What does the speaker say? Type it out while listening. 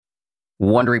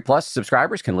Wondery Plus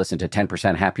subscribers can listen to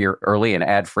 10% Happier early and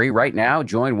ad-free right now.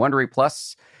 Join Wondery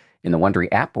Plus in the Wondery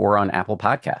app or on Apple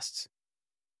Podcasts.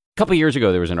 A couple of years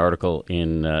ago, there was an article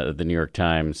in the New York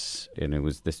Times, and it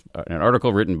was an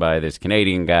article written by this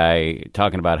Canadian guy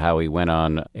talking about how he went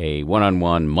on a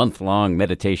one-on-one month-long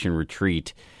meditation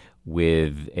retreat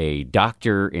with a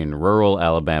doctor in rural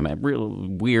Alabama. Real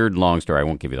weird, long story. I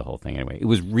won't give you the whole thing anyway. It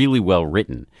was really well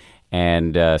written.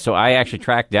 And so I actually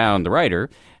tracked down the writer,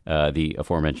 the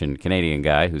aforementioned Canadian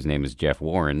guy whose name is Jeff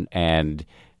Warren, and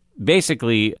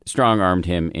basically strong-armed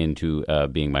him into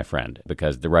being my friend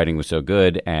because the writing was so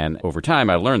good. And over time,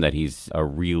 I learned that he's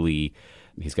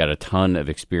got a ton of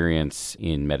experience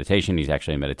in meditation. He's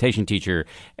actually a meditation teacher.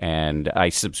 And I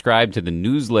subscribed to the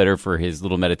newsletter for his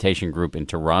little meditation group in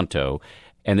Toronto.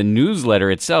 And the newsletter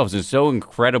itself is so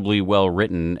incredibly well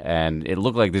written, and it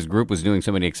looked like this group was doing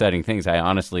so many exciting things. I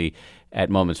honestly, at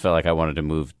moments, felt like I wanted to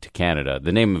move to Canada.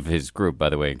 The name of his group, by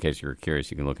the way, in case you're curious,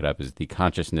 you can look it up, is the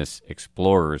Consciousness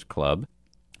Explorers Club.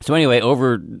 So anyway,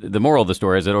 the moral of the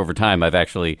story is that over time, I've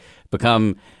actually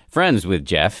become friends with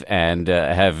Jeff and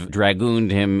have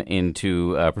dragooned him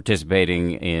into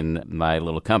participating in my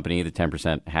little company, the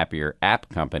 10% Happier app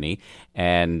company.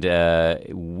 And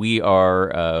we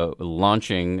are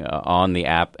launching on the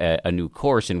app a new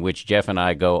course in which Jeff and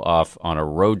I go off on a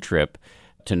road trip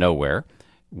to nowhere.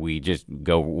 We just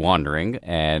go wandering,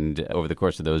 and over the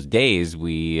course of those days,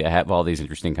 we have all these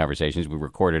interesting conversations. We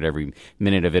recorded every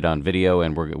minute of it on video,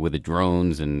 and we're with the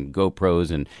drones and GoPros,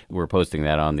 and we're posting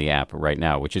that on the app right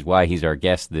now, which is why he's our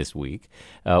guest this week.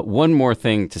 One more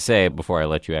thing to say before I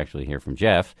let you actually hear from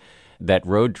Jeff. That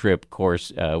road trip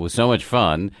course was so much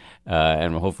fun,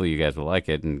 and hopefully you guys will like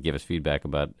it and give us feedback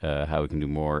about how we can do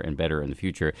more and better in the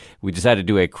future. We decided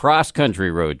to do a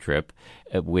cross-country road trip,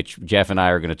 which Jeff and I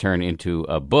are going to turn into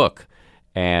a book,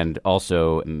 and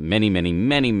also many, many,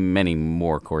 many, many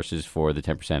more courses for the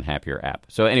 10% Happier app.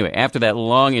 So anyway, after that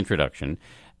long introduction,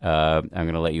 I'm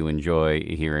going to let you enjoy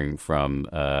hearing from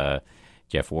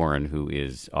Jeff Warren, who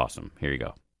is awesome. Here you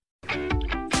go.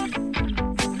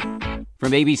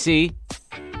 From ABC,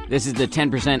 this is the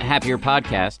 10% Happier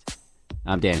podcast.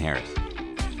 I'm Dan Harris.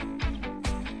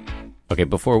 Okay,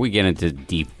 before we get into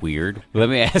deep weird, let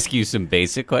me ask you some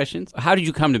basic questions. How did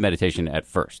you come to meditation at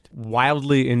first?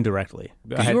 Wildly indirectly.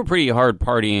 Because you were a pretty hard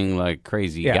partying, like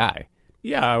crazy guy.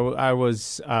 Yeah, I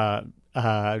was,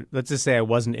 let's just say I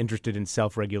wasn't interested in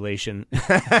self-regulation.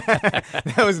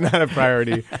 That was not a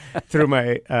priority through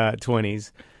my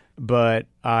 20s. But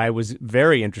I was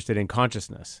very interested in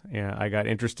consciousness. I got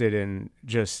interested in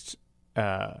just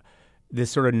this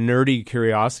sort of nerdy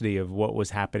curiosity of what was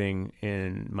happening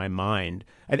in my mind.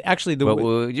 And actually, what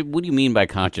do you mean by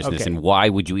consciousness, and why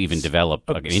would you even develop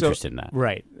an interest in that?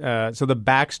 Right. So the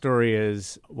backstory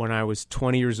is when I was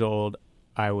 20 years old,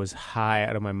 I was high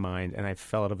out of my mind, and I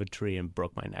fell out of a tree and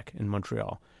broke my neck in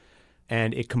Montreal.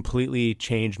 And it completely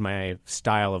changed my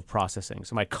style of processing.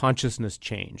 So my consciousness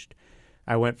changed.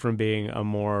 I went from being a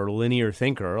more linear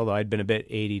thinker, although I'd been a bit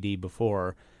ADD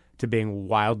before, to being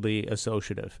wildly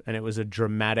associative. And it was a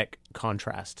dramatic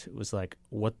contrast. It was like,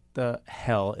 what the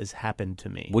hell has happened to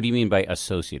me? What do you mean by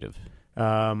associative?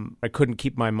 I couldn't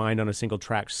keep my mind on a single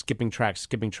track, skipping tracks,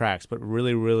 but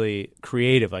really, really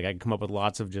creative. Like I could come up with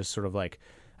lots of just sort of like,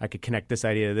 I could connect this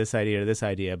idea to this idea to this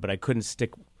idea, but I couldn't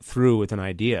stick through with an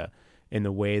idea in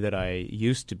the way that I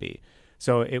used to be.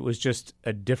 So it was just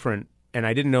a different, and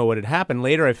I didn't know what had happened.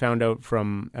 Later, I found out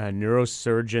from a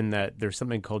neurosurgeon that there's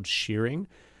something called shearing,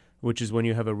 which is when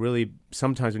you have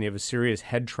sometimes when you have a serious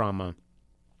head trauma,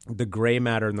 the gray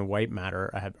matter and the white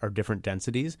matter are different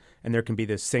densities, and there can be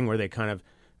this thing where they kind of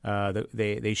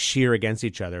they shear against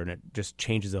each other, and it just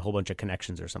changes a whole bunch of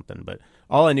connections or something. But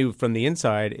all I knew from the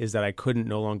inside is that I couldn't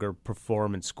no longer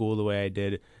perform in school the way I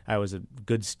did. I was a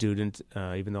good student,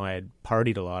 even though I had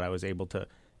partied a lot. I was able to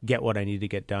get what I needed to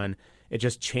get done. It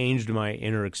just changed my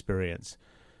inner experience.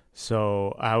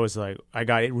 So I was like, I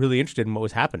got really interested in what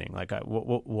was happening. Like,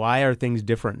 why are things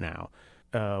different now?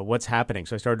 What's happening?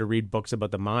 So I started to read books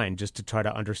about the mind just to try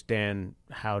to understand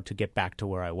how to get back to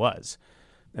where I was.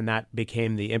 And that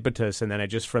became the impetus. And then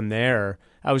from there,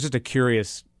 I was just a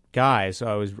curious guy.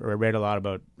 So I read a lot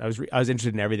about, I was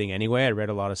interested in everything anyway. I read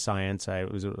a lot of science. I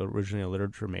was originally a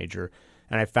literature major.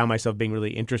 And I found myself being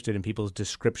really interested in people's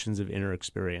descriptions of inner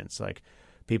experience, like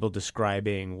people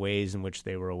describing ways in which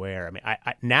they were aware. I mean,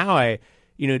 now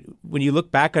when you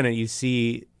look back on it, you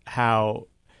see how,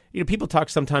 people talk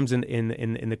sometimes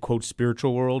in the quote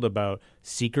spiritual world about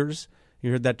seekers,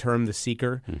 You heard that term, the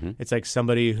seeker? Mm-hmm. It's like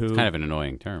somebody who... It's kind of an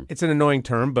annoying term. It's an annoying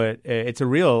term, but it's a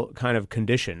real kind of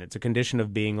condition. It's a condition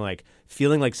of being like,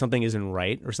 feeling like something isn't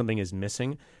right or something is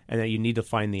missing and that you need to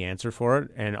find the answer for it.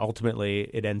 And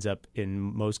ultimately, it ends up, in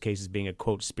most cases, being a,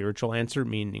 quote, spiritual answer,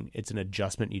 meaning it's an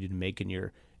adjustment you need to make in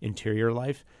your interior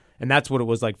life. And that's what it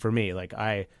was like for me. Like,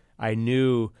 I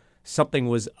knew something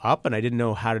was up and I didn't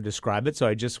know how to describe it. So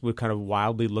I just was kind of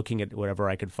wildly looking at whatever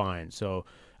I could find. So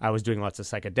I was doing lots of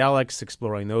psychedelics,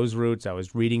 exploring those routes. I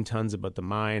was reading tons about the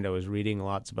mind. I was reading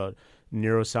lots about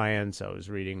neuroscience. I was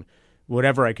reading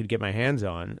whatever I could get my hands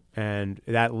on. And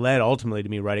that led ultimately to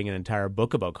me writing an entire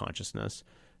book about consciousness,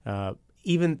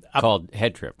 called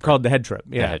Head Trip. Right? Called The Head Trip,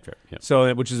 yeah. The Head Trip, yeah.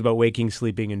 So, which is about waking,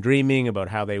 sleeping, and dreaming, about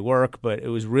how they work. But it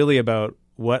was really about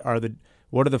what are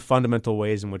the fundamental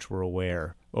ways in which we're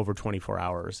aware over 24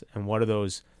 hours, and what are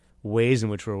those ways in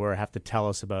which we're aware have to tell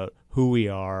us about who we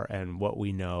are and what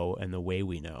we know and the way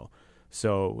we know.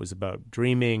 So it was about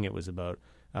dreaming, it was about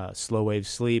slow wave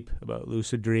sleep, about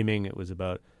lucid dreaming, it was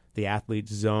about the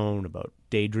athlete's zone, about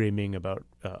daydreaming, about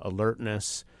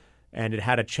alertness. And it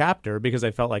had a chapter because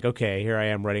I felt like, okay, here I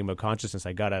am writing about consciousness.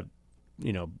 I got to,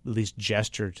 at least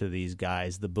gesture to these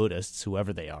guys, the Buddhists,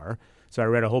 whoever they are. So I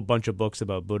read a whole bunch of books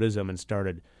about Buddhism and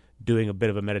started doing a bit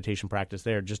of a meditation practice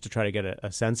there just to try to get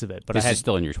a sense of it. But this is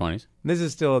still in your 20s? This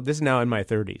is now in my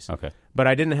 30s. Okay. But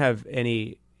I didn't have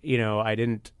any,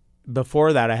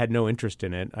 before that I had no interest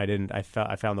in it. I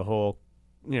found the whole,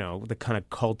 the kind of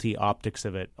culty optics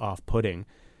of it off-putting.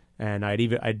 And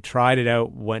I'd tried it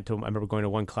out, I remember going to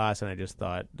one class and I just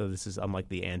thought, oh, I'm like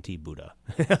the anti-Buddha.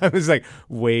 I was like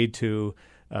way too,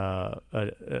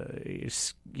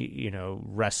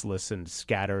 restless and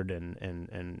scattered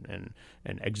and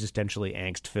existentially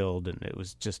angst-filled, and it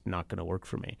was just not going to work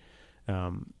for me.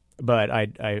 But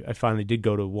I finally did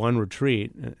go to one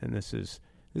retreat, and this is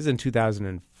in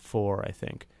 2004, I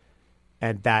think,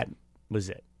 and that was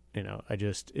it. I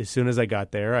just, as soon as I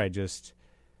got there,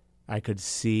 I could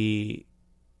see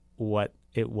what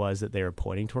it was that they were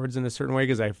pointing towards in a certain way,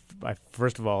 because I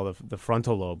first of all, the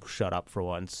frontal lobe shut up for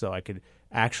once, so I could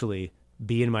actually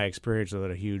be in my experience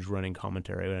without a huge running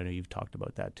commentary. I know you've talked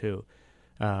about that too.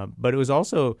 But it was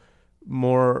also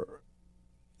more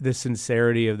the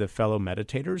sincerity of the fellow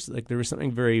meditators. Like, there was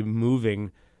something very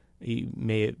moving.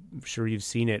 I'm sure you've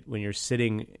seen it when you're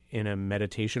sitting in a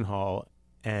meditation hall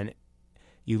and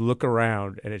you look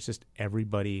around and it's just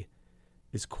everybody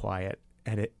is quiet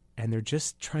and they're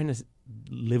just trying to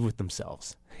live with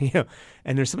themselves,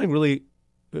 and there's something really,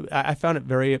 I found it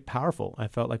very powerful. I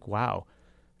felt like, wow,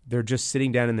 they're just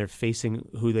sitting down and they're facing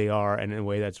who they are, and in a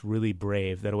way that's really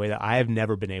brave, that a way that I have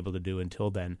never been able to do until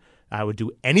then. I would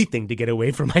do anything to get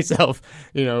away from myself,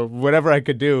 whatever I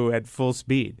could do at full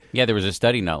speed. Yeah, there was a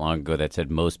study not long ago that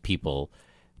said most people,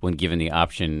 when given the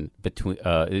option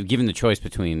given the choice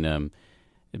between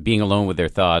being alone with their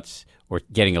thoughts or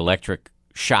getting electric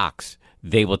shocks,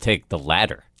 they will take the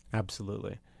latter.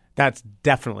 Absolutely. That's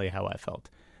definitely how I felt,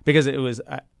 because it was,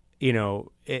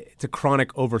 it's a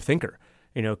chronic overthinker,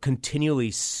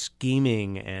 continually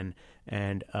scheming and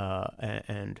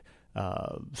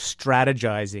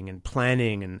strategizing and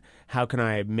planning, and how can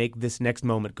I make this next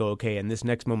moment go okay and this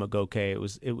next moment go okay. It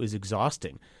was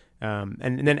exhausting.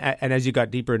 And then as you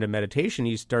got deeper into meditation,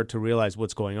 you start to realize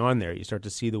what's going on there. You start to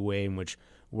see the way in which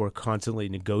we're constantly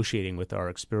negotiating with our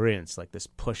experience, like this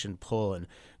push and pull and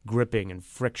gripping and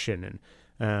friction. And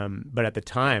but at the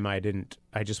time, I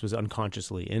just was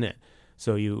unconsciously in it.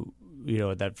 So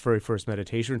at that very first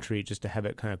meditation retreat, just to have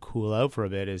it kind of cool out for a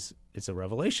bit it's a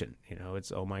revelation.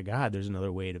 It's, oh my God, there's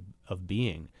another way of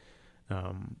being,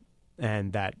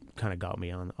 and that kind of got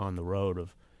me on the road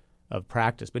of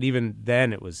practice. But even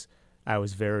then, I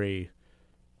was very,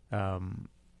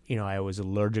 I was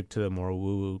allergic to the more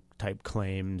woo-woo type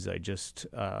claims. I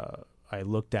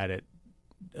looked at it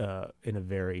in a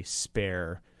very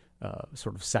spare,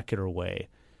 sort of secular way.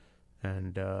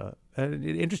 And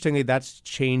interestingly, that's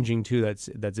changing too.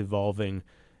 That's evolving,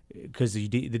 because the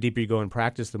deeper you go in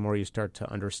practice, the more you start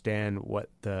to understand what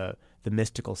the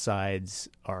mystical sides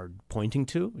are pointing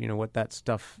to. What that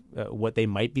stuff, what they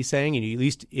might be saying, and at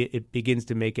least it begins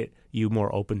to make you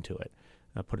more open to it.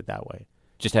 I'll put it that way.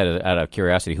 Just out of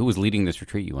curiosity, who was leading this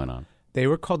retreat you went on? They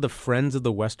were called the Friends of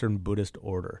the Western Buddhist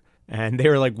Order, and they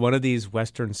were like one of these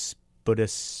Western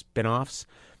Buddhist spin-offs.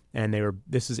 And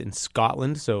this is in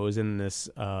Scotland, so it was in this,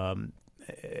 what are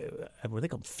they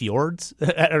called, fjords?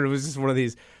 I don't know, it was just one of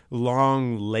these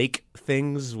long lake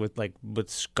things with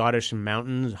Scottish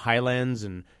mountains, highlands,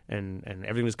 and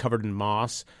everything was covered in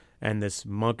moss. And this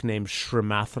monk named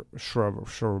Srimathrama,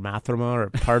 or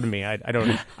pardon me,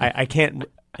 I can't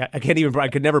I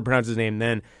could never pronounce his name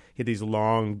then. He had these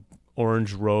long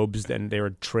orange robes, and they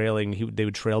were trailing. They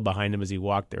would trail behind him as he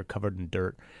walked. They were covered in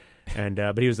dirt, and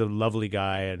but he was a lovely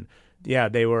guy. And yeah,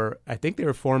 I think they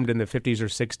were formed in the 50s or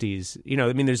 60s.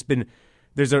 I mean,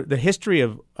 the history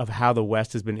of how the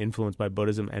West has been influenced by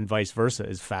Buddhism and vice versa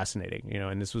is fascinating.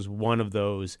 And this was one of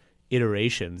those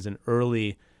iterations, and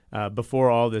early before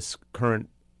all this current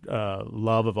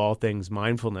love of all things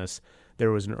mindfulness,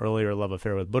 there was an earlier love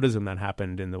affair with Buddhism that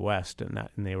happened in the West, and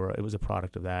it was a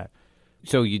product of that.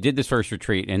 So you did this first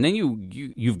retreat, and then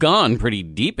you've gone pretty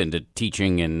deep into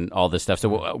teaching and all this stuff.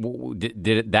 So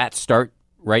did that start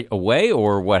right away,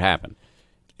 or what happened?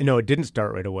 No, it didn't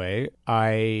start right away.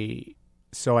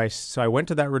 So I went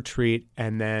to that retreat,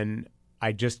 and then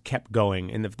I just kept going.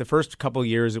 In the first couple of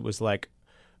years, it was like,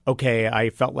 okay,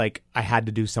 I felt like I had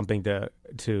to do something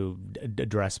to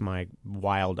address my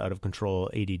wild, out of control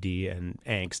ADD and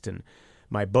angst. And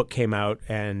my book came out,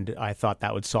 and I thought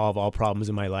that would solve all problems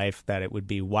in my life, that it would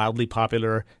be wildly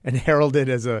popular and heralded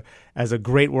as a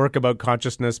great work about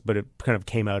consciousness, but it kind of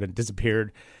came out and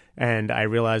disappeared. And I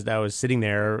realized I was sitting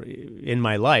there in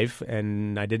my life,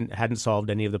 and I hadn't solved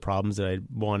any of the problems that I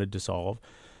wanted to solve.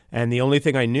 And the only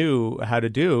thing I knew how to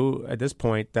do at this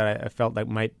point that I felt like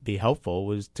might be helpful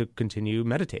was to continue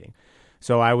meditating.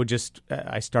 So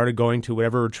I started going to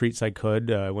whatever retreats I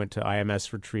could. I went to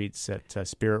IMS retreats at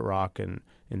Spirit Rock in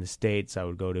the States. I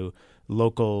would go to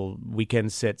local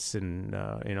weekend sits in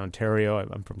Ontario.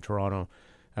 I'm from Toronto.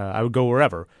 I would go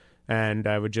wherever, and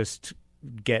I would just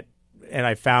get. And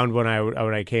I found when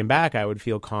I came back, I would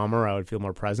feel calmer, I would feel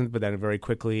more present, but then very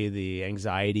quickly the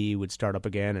anxiety would start up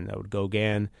again, and I would go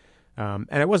again. And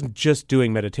I wasn't just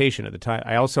doing meditation at the time.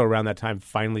 I also, around that time,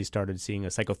 finally started seeing a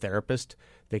psychotherapist,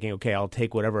 thinking, okay, I'll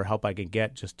take whatever help I can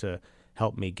get just to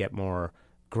help me get more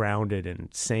grounded and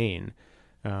sane.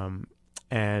 But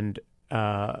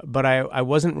I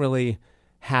wasn't really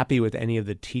happy with any of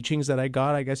the teachings that I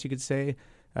got, I guess you could say.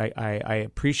 I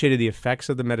appreciated the effects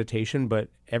of the meditation, but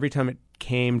every time it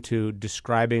came to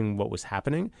describing what was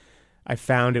happening, I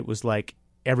found it was like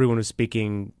everyone was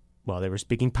speaking, they were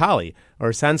speaking Pali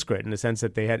or Sanskrit, in the sense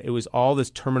that it was all this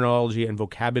terminology and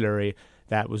vocabulary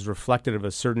that was reflective of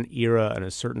a certain era and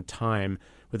a certain time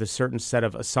with a certain set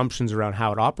of assumptions around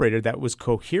how it operated that was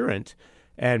coherent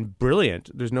and brilliant.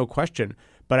 There's no question.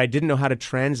 But I didn't know how to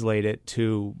translate it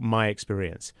to my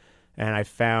experience. And I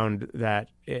found that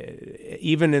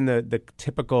even in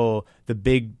the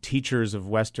big teachers of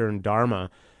Western Dharma,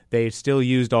 they still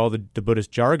used all the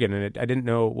Buddhist jargon. And I didn't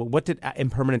know, what did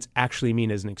impermanence actually mean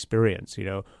as an experience?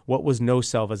 What was no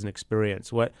self as an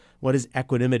experience? What is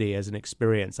equanimity as an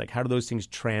experience? Like, how do those things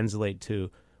translate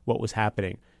to what was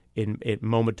happening in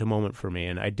moment to moment for me?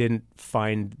 And I didn't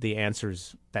find the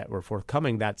answers that were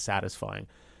forthcoming that satisfying.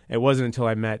 It wasn't until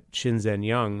I met Shinzen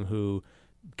Young, who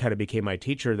kind of became my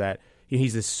teacher, that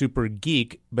he's this super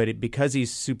geek, but because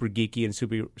he's super geeky and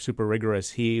super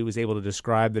rigorous, he was able to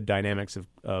describe the dynamics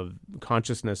of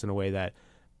consciousness in a way that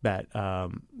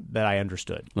I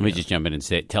understood. Let me just jump in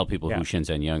and tell people who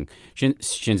Shinzen Young.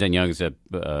 Shinzen Young is a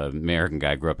American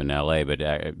guy, grew up in L.A., but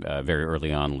very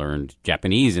early on learned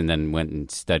Japanese and then went and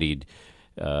studied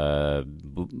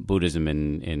Buddhism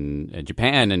in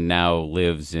Japan, and now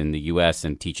lives in the U.S.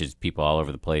 and teaches people all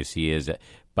over the place. He is,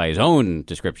 by his own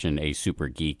description, a super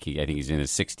geek. I think he's in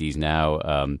his 60s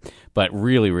now, but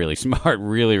really, really smart,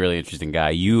 really, really interesting guy.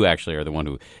 You actually are the one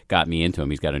who got me into him.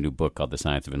 He's got a new book called The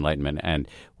Science of Enlightenment, and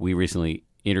we recently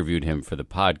interviewed him for the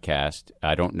podcast.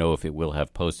 I don't know if it will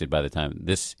have posted by the time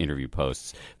this interview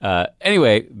posts.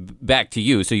 Anyway, back to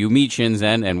you. So you meet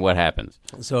Shinzen, and what happens?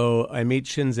 So I meet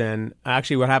Shinzen.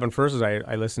 Actually, what happened first is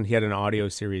I listened. He had an audio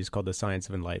series called The Science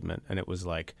of Enlightenment, and it was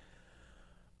like,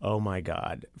 oh my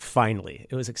God, finally.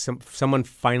 It was like someone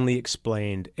finally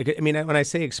explained. I mean, when I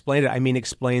say explained it, I mean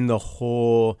explain the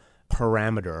whole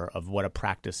parameter of what a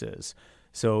practice is.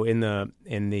 So in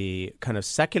the kind of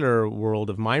secular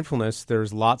world of mindfulness,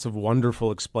 there's lots of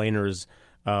wonderful explainers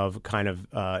of kind of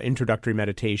introductory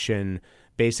meditation,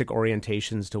 basic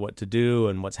orientations to what to do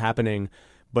and what's happening.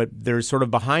 But there's sort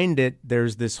of behind it,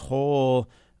 there's this whole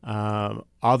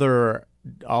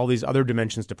all these other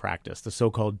dimensions to practice, the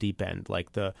so-called deep end,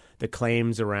 like the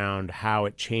claims around how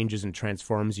it changes and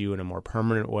transforms you in a more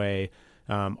permanent way.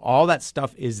 All that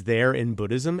stuff is there in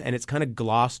Buddhism, and it's kind of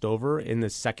glossed over in the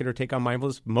secular take on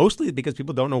mindfulness, mostly because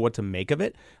people don't know what to make of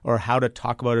it or how to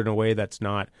talk about it in a way that's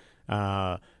not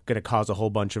going to cause a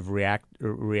whole bunch of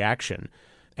reaction.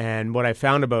 And what I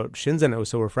found about Shinzen that was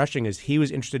so refreshing is he was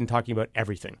interested in talking about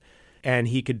everything. And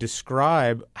he could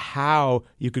describe how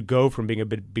you could go from being a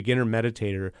beginner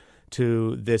meditator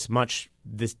to this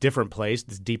different place,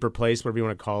 this deeper place, whatever you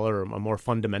want to call it, or a more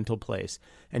fundamental place.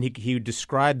 And he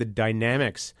described the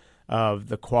dynamics of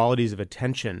the qualities of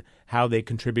attention, how they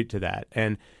contribute to that.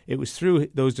 And it was through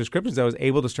those descriptions I was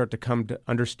able to start to come to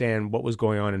understand what was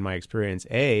going on in my experience,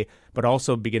 but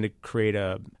also begin to create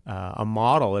a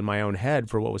model in my own head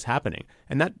for what was happening.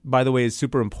 And that, by the way, is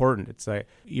super important. It's like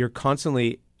you're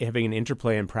constantly having an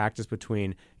interplay and practice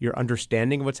between your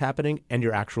understanding of what's happening and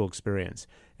your actual experience.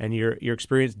 And your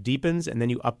experience deepens, and then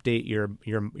you update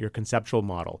your conceptual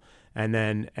model. And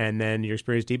then your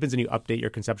experience deepens and you update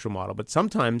your conceptual model. But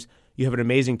sometimes you have an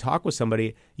amazing talk with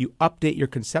somebody, you update your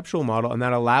conceptual model, and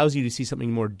that allows you to see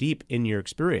something more deep in your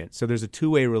experience. So there's a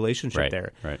two-way relationship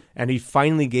there. Right. And he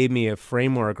finally gave me a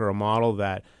framework or a model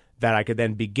that I could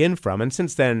then begin from. And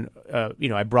since then,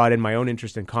 I brought in my own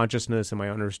interest in consciousness and my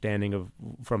own understanding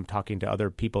from talking to other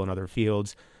people in other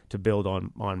fields to build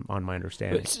on my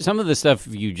understanding. But some of the stuff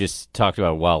you just talked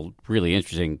about, while really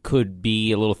interesting, could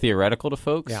be a little theoretical to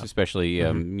folks, especially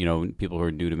people who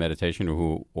are new to meditation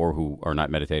or who are not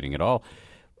meditating at all.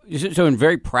 So in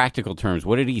very practical terms,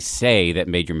 what did he say that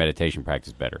made your meditation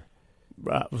practice better?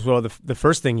 Well, the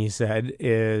first thing he said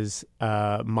is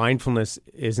mindfulness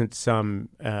isn't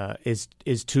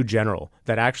is too general.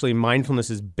 That actually mindfulness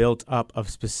is built up of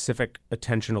specific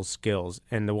attentional skills,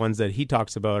 and the ones that he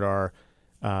talks about are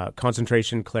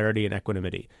concentration, clarity, and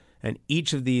equanimity. And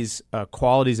each of these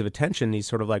qualities of attention, these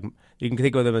sort of like, you can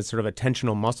think of them as sort of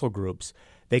attentional muscle groups.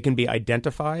 They can be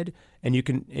identified, and you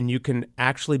can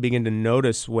actually begin to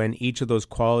notice when each of those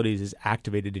qualities is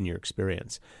activated in your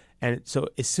experience. And so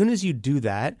as soon as you do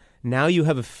that, now you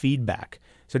have a feedback.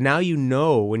 So now you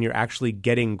know when you're actually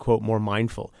getting, quote, more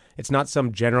mindful. It's not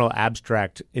some general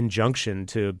abstract injunction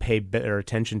to pay better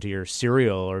attention to your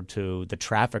cereal or to the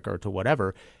traffic or to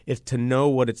whatever. It's to know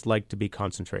what it's like to be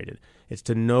concentrated. It's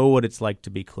to know what it's like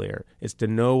to be clear. It's to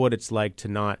know what it's like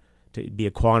to be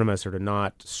equanimous or to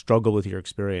not struggle with your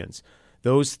experience.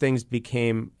 Those things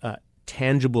became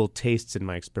tangible tastes in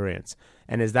my experience.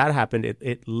 And as that happened,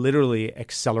 it literally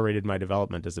accelerated my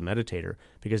development as a meditator,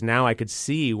 because now I could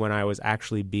see when I was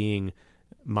actually being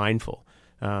mindful.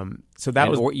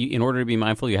 In order to be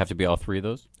mindful, you have to be all three of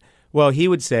those? Well, he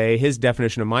would say his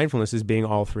definition of mindfulness is being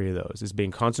all three of those. Is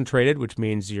being concentrated, which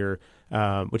means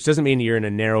which doesn't mean you're in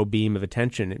a narrow beam of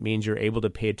attention. It means you're able to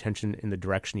pay attention in the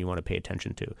direction you want to pay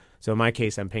attention to. So in my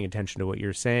case, I'm paying attention to what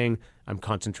you're saying. I'm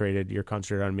concentrated. You're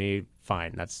concentrated on me.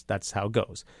 Fine. That's how it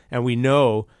goes. And we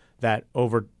know that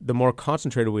the more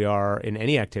concentrated we are in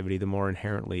any activity, the more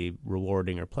inherently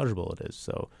rewarding or pleasurable it is.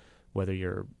 So whether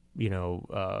you're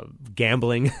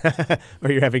gambling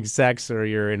or you're having sex or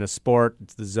you're in a sport,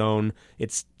 it's the zone.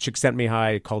 It's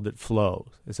Csikszentmihalyi called it flow.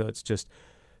 So it's just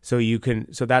so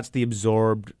that's the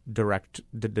absorbed direct,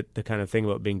 the kind of thing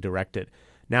about being directed.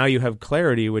 Now you have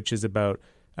clarity, which is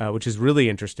really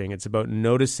interesting. It's about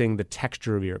noticing the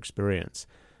texture of your experience.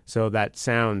 So that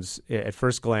sounds at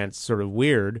first glance sort of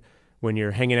weird. When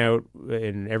you're hanging out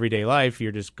in everyday life,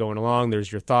 you're just going along.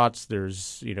 There's your thoughts.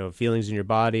 There's feelings in your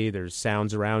body. There's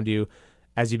sounds around you.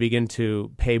 As you begin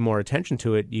to pay more attention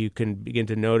to it, you can begin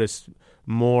to notice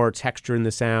more texture in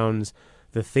the sounds.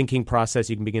 The thinking process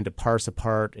you can begin to parse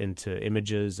apart into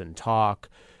images and talk.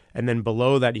 And then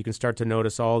below that, you can start to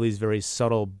notice all these very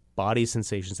subtle body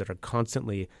sensations that are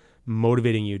constantly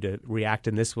motivating you to react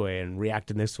in this way and react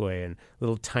in this way, and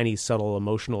little tiny subtle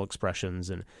emotional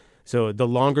expressions. And so the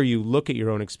longer you look at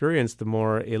your own experience, the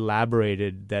more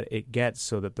elaborated that it gets,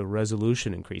 so that the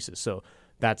resolution increases. So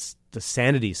that's the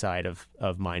sanity side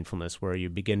of mindfulness, where you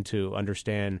begin to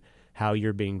understand how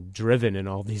you're being driven in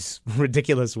all these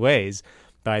ridiculous ways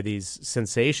by these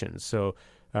sensations. So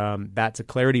that's a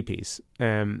clarity piece.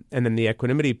 And then the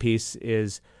equanimity piece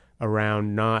is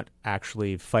around not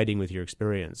actually fighting with your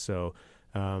experience. So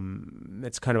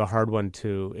it's kind of a hard one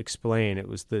to explain.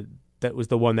 That was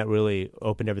the one that really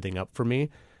opened everything up for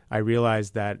me. I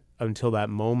realized that until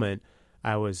that moment,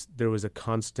 there was a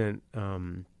constant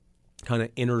kind of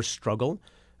inner struggle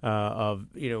of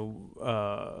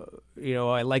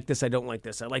I like this, I don't like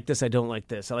this, I like this, I don't like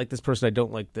this, I like this person, I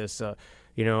don't like this.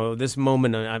 This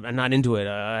moment I'm not into it.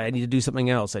 I need to do something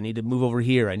else. I need to move over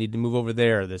here. I need to move over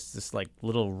there. This like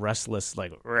little restless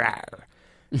like,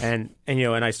 and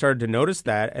I started to notice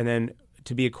that, and then.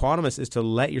 To be equanimous is to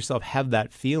let yourself have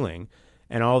that feeling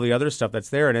and all the other stuff that's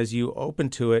there. And as you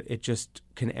open to it, it just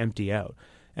can empty out.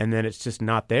 And then it's just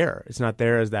not there. It's not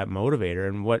there as that motivator.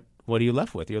 And what are you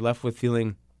left with? You're left with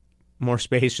feeling more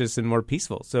spacious and more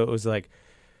peaceful. So it was like,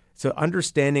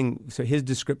 understanding his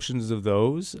descriptions of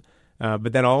those,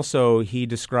 but then also he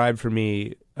described for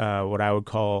me what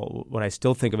I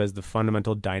still think of as the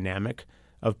fundamental dynamic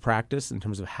of practice in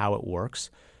terms of how it works.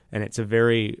 And it's a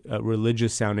very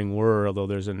religious-sounding word, although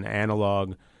there's an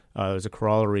analog, there's a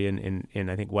corollary in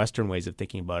I think Western ways of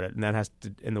thinking about it, and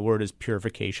and the word is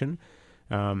purification.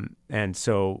 And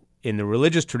so in the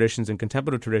religious traditions and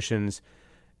contemplative traditions,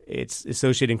 it's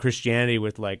associated in Christianity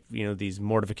with these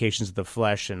mortifications of the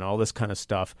flesh and all this kind of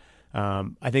stuff.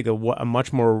 I think a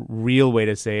much more real way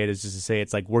to say it is just to say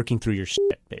it's like working through your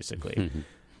shit, basically.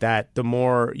 That the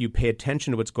more you pay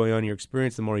attention to what's going on in your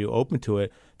experience, the more you open to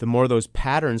it, the more those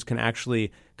patterns can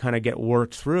actually kind of get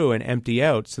worked through and empty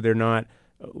out, so they're not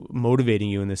motivating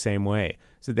you in the same way.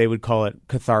 So they would call it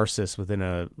catharsis within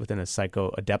a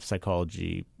depth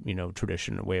psychology,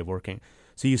 tradition, a way of working.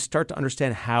 So you start to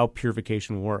understand how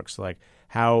purification works, like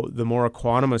how the more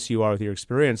equanimous you are with your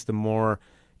experience, the more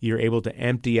you're able to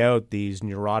empty out these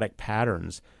neurotic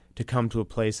patterns to come to a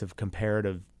place of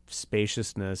comparative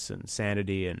spaciousness and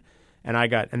sanity, and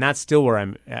that's still where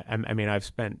I've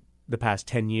spent the past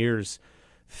 10 years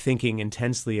thinking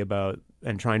intensely about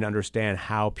and trying to understand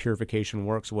how purification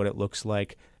works, what it looks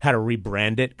like, how to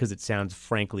rebrand it, because it sounds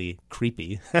frankly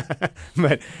creepy,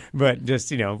 but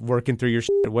just working through your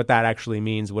shit, what that actually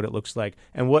means, what it looks like,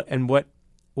 and what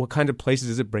kind of places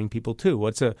does it bring people to?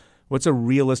 What's a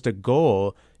realistic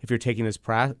goal if you're taking this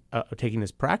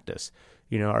practice?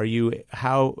 Are you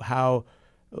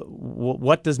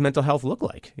what does mental health look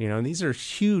like? These are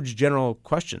huge general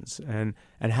questions, and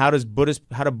how do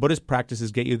Buddhist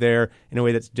practices get you there in a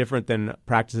way that's different than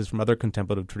practices from other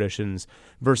contemplative traditions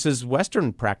versus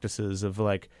Western practices of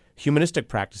like humanistic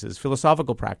practices,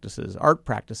 philosophical practices, art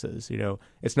practices.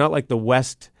 It's not like the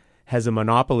West has a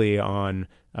monopoly on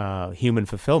human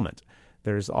fulfillment.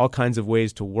 There's all kinds of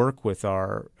ways to work with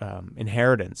our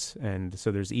inheritance, and so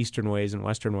there's Eastern ways and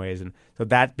Western ways, and so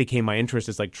that became my interest,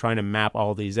 is like trying to map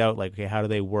all these out. Like, okay, how do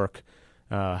they work?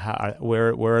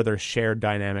 Where are there shared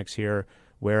dynamics here?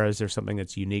 Where is there something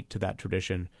that's unique to that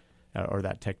tradition or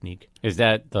that technique? Is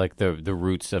that like the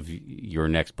roots of your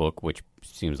next book, which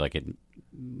seems like it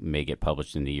may get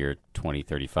published in the year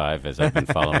 2035, as I've been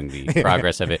following the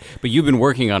progress of it. But you've been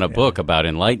working on a book about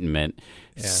enlightenment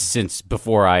since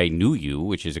before I knew you,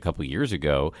 which is a couple of years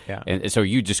ago. Yeah. And so are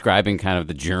you describing kind of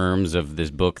the germs of this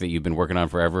book that you've been working on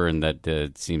forever, and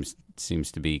that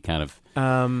seems to be kind of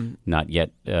not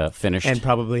yet finished? And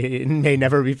probably it may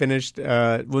never be finished.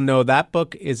 Well, no, that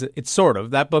book is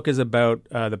about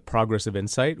the progress of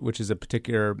insight, which is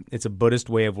it's a Buddhist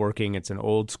way of working. It's an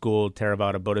old school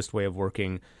Theravada Buddhist way of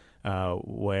working,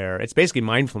 where it's basically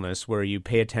mindfulness, where you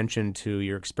pay attention to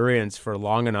your experience for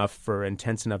long enough, for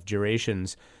intense enough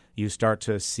durations, you start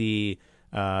to see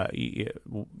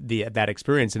that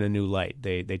experience in a new light.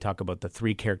 They talk about the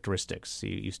three characteristics.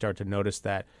 You start to notice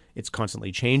that it's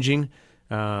constantly changing.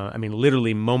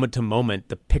 Literally moment to moment,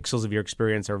 the pixels of your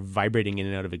experience are vibrating in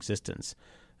and out of existence.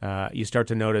 You start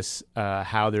to notice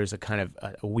how there's a kind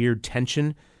of a weird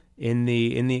tension in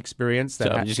the experience. So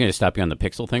I'm just going to stop you on the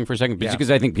pixel thing for a second,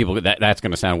 because I think people that's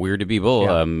going to sound weird to people.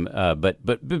 Yeah.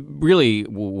 But really,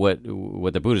 what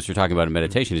the Buddhists are talking about in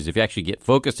meditation is if you actually get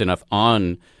focused enough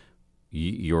on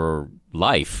your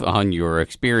life, on your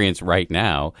experience right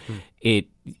now,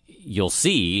 you'll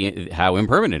see how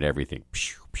impermanent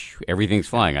everything's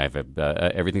flying.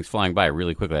 Everything's flying by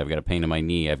really quickly. I've got a pain in my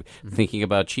knee. I'm thinking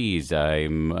about cheese.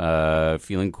 I'm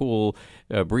feeling cool,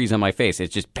 breeze on my face.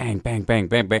 It's just bang, bang, bang,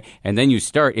 bang, bang. And then you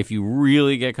start, if you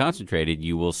really get concentrated,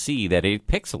 you will see that it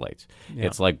pixelates. Yeah.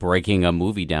 It's like breaking a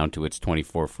movie down to its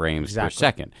 24 frames per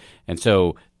second. And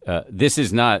so this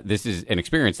is an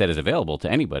experience that is available to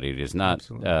anybody. It is not.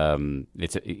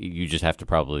 You just have to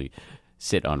probably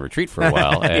sit on retreat for a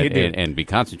while and be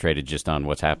concentrated just on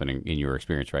what's happening in your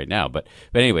experience right now. But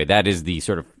anyway, that is the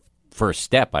sort of first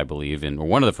step, I believe, or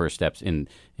one of the first steps in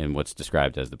what's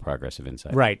described as the progress of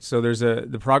insight. Right. So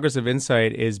the progress of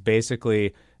insight is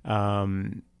basically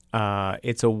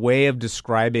it's a way of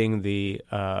describing the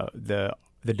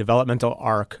developmental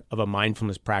arc of a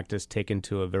mindfulness practice taken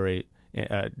to a very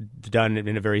done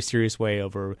in a very serious way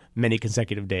over many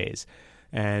consecutive days.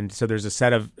 And so there's a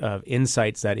set of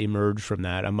insights that emerge from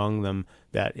that, among them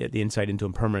the insight into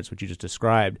impermanence, which you just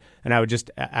described. And I would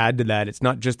just add to that, it's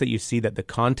not just that you see that the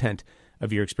content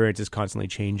of your experience is constantly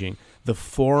changing. The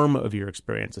form of your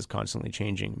experience is constantly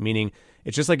changing, meaning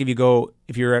it's just like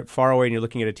if you're far away and you're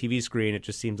looking at a TV screen, it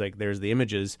just seems like there's the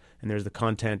images and there's the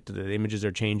content, the images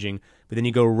are changing. But then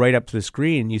you go right up to the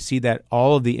screen, you see that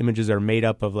all of the images are made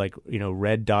up of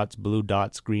red dots, blue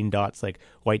dots, green dots, like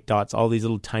white dots, all these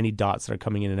little tiny dots that are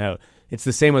coming in and out. It's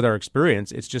the same with our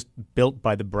experience. It's just built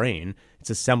by the brain. It's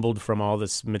assembled from all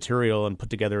this material and put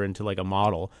together into like a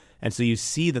model. And so you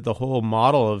see that the whole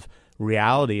model of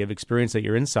reality, of experience that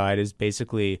you're inside, is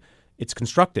basically it's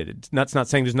constructed. That's not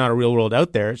saying there's not a real world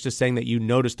out there. It's just saying that you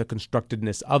notice the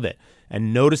constructedness of it.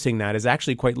 And noticing that is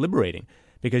actually quite liberating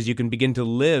because you can begin to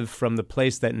live from the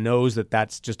place that knows that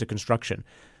that's just a construction.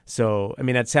 So, I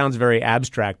mean, that sounds very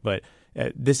abstract, but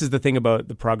this is the thing about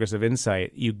the progress of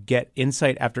insight. You get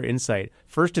insight after insight,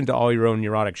 first into all your own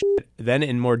neurotic shit, then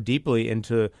in more deeply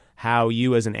into how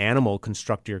you as an animal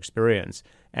construct your experience.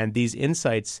 And these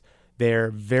insights,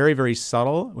 they're very, very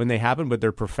subtle when they happen, but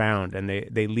they're profound, and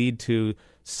they lead to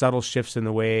subtle shifts in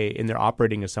the way, in their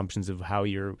operating assumptions of how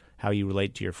you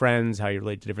relate to your friends, how you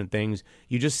relate to different things.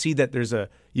 You just see that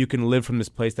you can live from this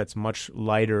place that's much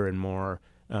lighter and more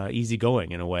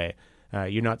easygoing in a way.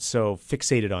 You're not so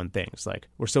fixated on things. Like,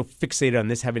 we're so fixated on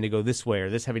this having to go this way,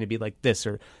 or this having to be like this,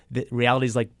 or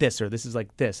reality's like this, or this is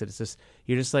like this. And it's just,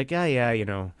 you're just like, yeah, you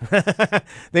know,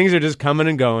 things are just coming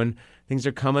and going. Things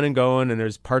are coming and going, and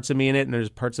there's parts of me in it, and there's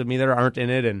parts of me that aren't in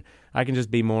it, and I can just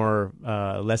be more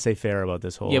laissez-faire about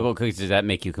this whole. Yeah, well, does that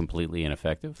make you completely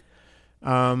ineffective?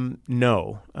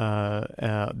 No.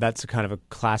 That's a kind of a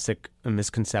classic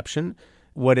misconception.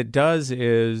 What it does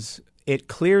is it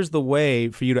clears the way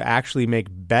for you to actually make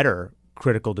better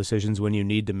critical decisions when you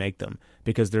need to make them,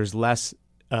 because there's less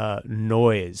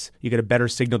noise. You get a better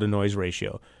signal-to-noise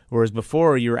ratio. Whereas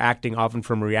before, you were acting often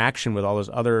from reaction with all this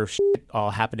other shit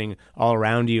all happening all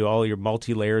around you, all your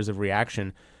multi-layers of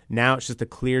reaction. Now it's just a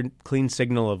clean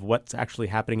signal of what's actually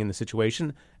happening in the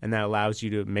situation, and that allows you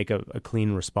to make a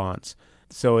clean response.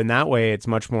 So in that way, it's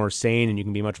much more sane, and you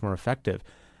can be much more effective.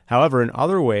 However, in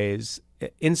other ways,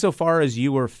 insofar as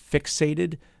you were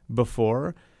fixated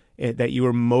before, that you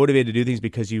were motivated to do things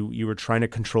because you were trying to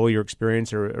control your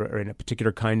experience or in a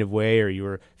particular kind of way, or you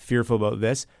were fearful about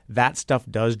this, that stuff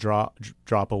does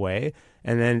drop away.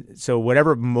 And then, so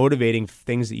whatever motivating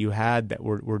things that you had that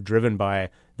were driven by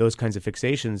those kinds of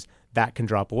fixations, that can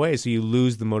drop away. So you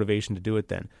lose the motivation to do it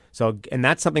then. So, and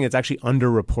that's something that's actually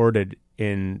underreported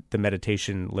in the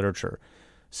meditation literature.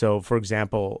 So, for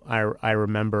example, I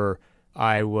remember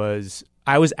I was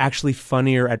actually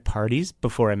funnier at parties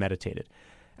before I meditated.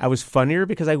 I was funnier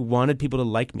because I wanted people to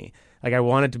like me. Like, I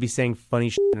wanted to be saying funny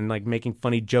shit and like making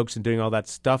funny jokes and doing all that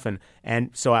stuff.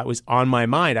 And so I was on my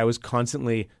mind. I was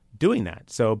constantly doing that.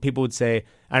 So people would say,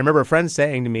 I remember a friend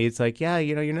saying to me, it's like, yeah,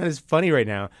 you know, you're not as funny right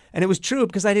now. And it was true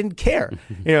because I didn't care.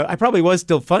 You know, I probably was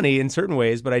still funny in certain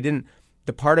ways, but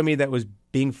the part of me that was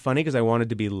being funny because I wanted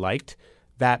to be liked,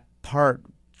 that part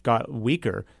got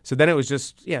weaker. So then it was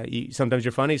just, yeah, sometimes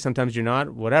you're funny, sometimes you're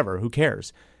not, whatever, who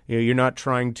cares? You know, you're not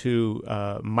trying to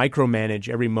micromanage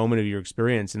every moment of your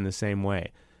experience in the same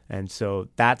way. And so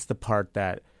that's the part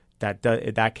that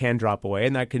can drop away,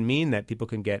 and that can mean that people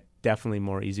can get definitely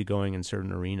more easygoing in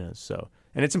certain arenas. So,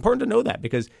 and it's important to know that,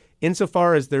 because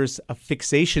insofar as there's a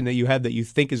fixation that you have that you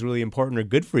think is really important or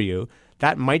good for you,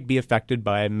 that might be affected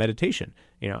by meditation.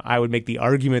 You know, I would make the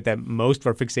argument that most of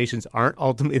our fixations aren't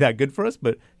ultimately that good for us,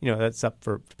 but, you know, that's up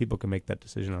for people can make that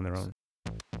decision on their own.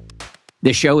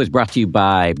 This show is brought to you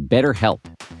by BetterHelp.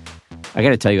 I got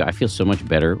to tell you, I feel so much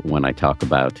better when I talk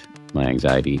about my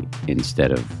anxiety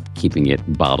instead of keeping it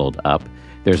bottled up.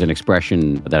 There's an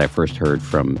expression that I first heard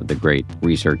from the great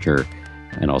researcher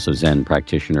and also Zen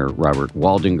practitioner Robert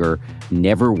Waldinger: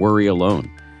 never worry alone.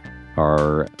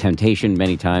 Our temptation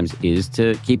many times is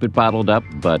to keep it bottled up,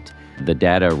 but the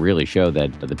data really show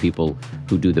that the people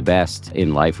who do the best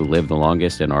in life, who live the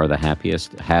longest and are the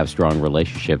happiest, have strong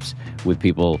relationships with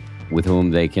people with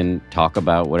whom they can talk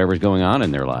about whatever's going on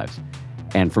in their lives.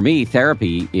 And for me,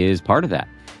 therapy is part of that.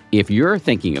 If you're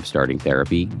thinking of starting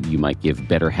therapy, you might give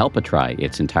BetterHelp a try.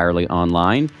 It's entirely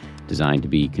online, designed to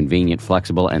be convenient,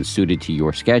 flexible, and suited to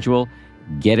your schedule.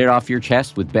 Get it off your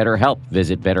chest with BetterHelp.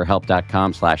 Visit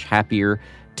BetterHelp.com/happier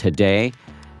today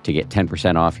to get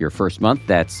 10% off your first month.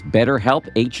 That's BetterHelp,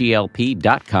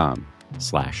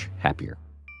 HELP.com/happier.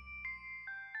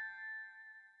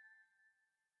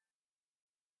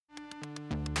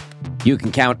 You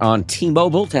can count on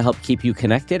T-Mobile to help keep you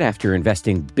connected. After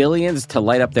investing billions to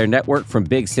light up their network from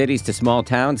big cities to small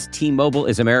towns, T-Mobile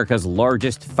is America's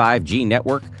largest 5G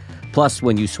network. Plus,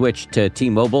 when you switch to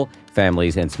T-Mobile,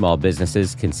 families and small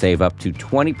businesses can save up to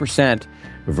 20%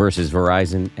 versus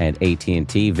Verizon and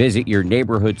AT&T. Visit your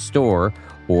neighborhood store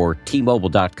or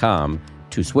T-Mobile.com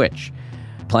to switch.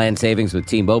 Plan savings with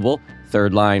T-Mobile.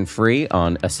 Third line free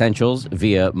on essentials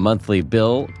via monthly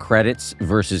bill, credits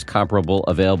versus comparable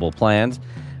available plans.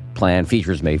 Plan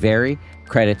features may vary.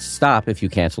 Credits stop if you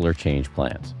cancel or change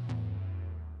plans.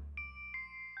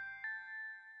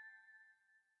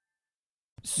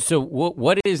 So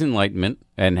what is enlightenment,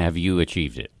 and have you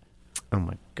achieved it? Oh,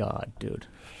 my God, dude.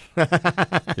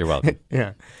 You're welcome.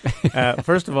 Yeah.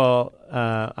 First of all,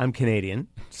 I'm Canadian,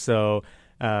 so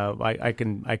I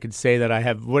could say that I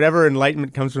have whatever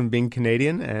enlightenment comes from being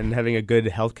Canadian and having a good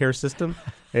healthcare system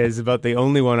is about the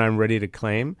only one I'm ready to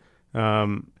claim.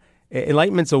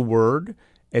 Enlightenment's a word.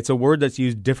 It's a word that's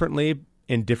used differently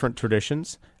in different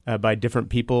traditions, by different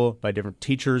people, by different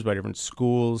teachers, by different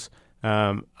schools.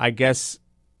 I guess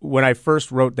when I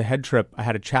first wrote The Head Trip, I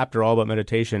had a chapter all about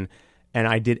meditation, and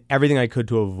I did everything I could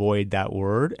to avoid that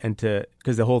word, and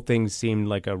because the whole thing seemed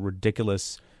like a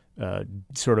ridiculous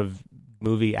sort of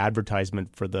movie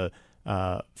advertisement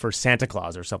for Santa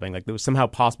Claus or something. Like it was somehow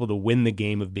possible to win the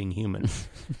game of being human.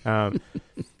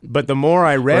 But the more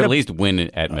I read, or at least win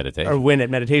at meditation, or win at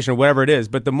meditation, or whatever it is.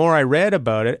 But the more I read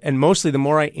about it, and mostly the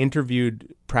more I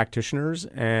interviewed practitioners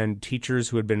and teachers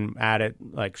who had been at it,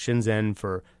 like Shinzen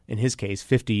for, in his case,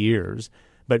 50 years.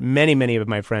 But many of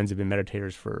my friends have been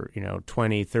meditators for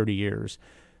 20, 30 years.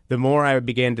 The more I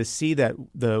began to see that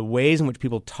the ways in which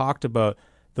people talked about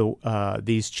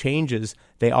these changes,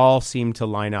 they all seem to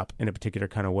line up in a particular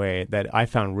kind of way that I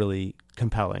found really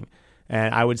compelling.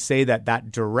 And I would say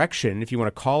that direction, if you want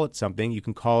to call it something, you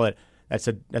can call it,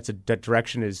 that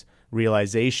direction is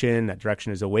realization, that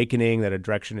direction is awakening, that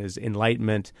direction is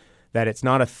enlightenment, that it's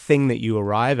not a thing that you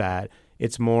arrive at,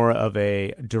 it's more of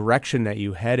a direction that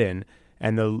you head in.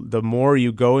 And the more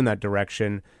you go in that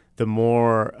direction, the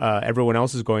more everyone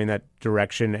else is going that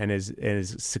direction and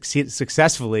is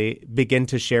successfully begin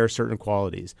to share certain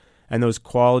qualities. And those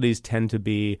qualities tend to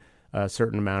be a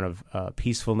certain amount of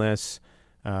peacefulness,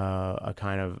 a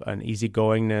kind of an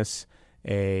easygoingness,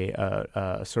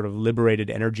 a sort of liberated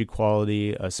energy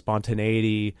quality, a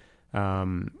spontaneity.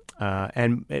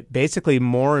 And basically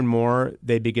more and more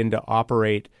they begin to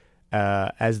operate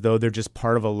as though they're just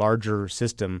part of a larger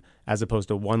system as opposed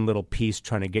to one little piece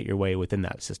trying to get your way within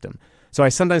that system. So I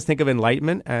sometimes think of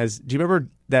enlightenment as, do you remember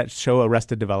that show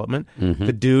Arrested Development? Mm-hmm.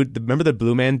 The dude, remember the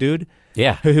blue man dude?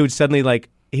 Yeah. Who would suddenly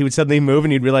he would suddenly move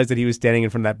and you'd realize that he was standing in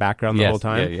front of that background the whole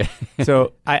time. Yeah.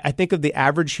 So I think of the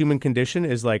average human condition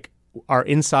is like our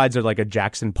insides are like a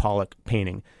Jackson Pollock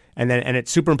painting. And it's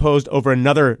superimposed over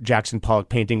another Jackson Pollock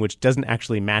painting, which doesn't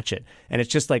actually match it. And it's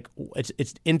just like,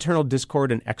 it's internal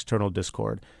discord and external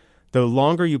discord. The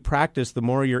longer you practice, the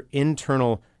more your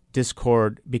internal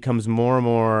discord becomes more and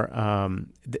more,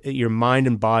 your mind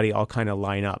and body all kind of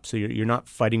line up. So you're not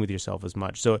fighting with yourself as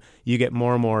much. So you get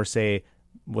more and more, say,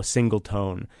 a single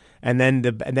tone. And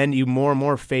then you more and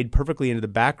more fade perfectly into the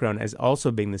background as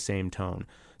also being the same tone.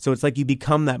 So it's like you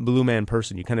become that blue man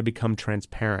person. You kind of become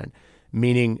transparent.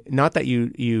 Meaning not that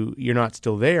you're not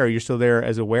still there, you're still there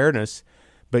as awareness,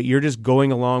 but you're just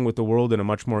going along with the world in a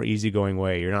much more easygoing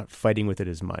way. You're not fighting with it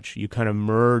as much. You kind of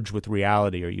merge with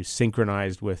reality, or you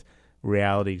synchronized with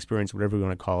reality experience, whatever you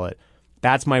want to call it.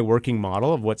 That's my working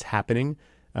model of what's happening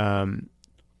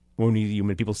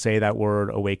when people say that word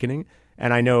awakening.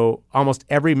 And I know almost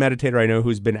every meditator I know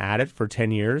who's been at it for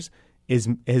 10 years is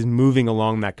moving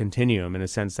along that continuum in a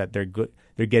sense that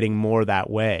they're getting more that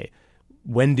way.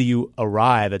 When do you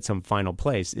arrive at some final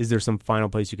place? Is there some final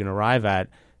place you can arrive at?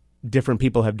 Different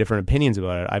people have different opinions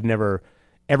about it.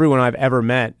 Everyone I've ever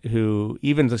met who,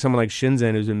 even someone like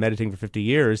Shinzen who's been meditating for 50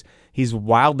 years, he's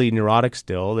wildly neurotic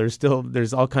still.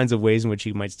 There's all kinds of ways in which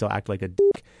he might still act like a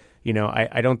dick.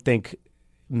 I don't think,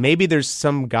 maybe there's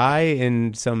some guy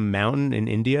in some mountain in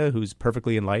India who's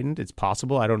perfectly enlightened. It's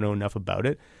possible. I don't know enough about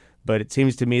it. But it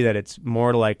seems to me that it's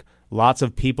more like lots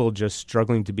of people just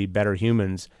struggling to be better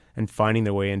humans and finding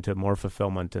their way into more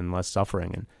fulfillment and less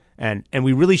suffering. And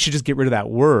we really should just get rid of that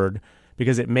word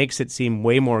because it makes it seem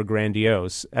way more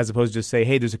grandiose as opposed to just say,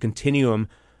 hey, there's a continuum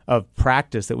of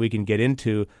practice that we can get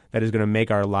into that is going to make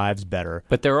our lives better.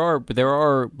 But there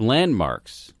are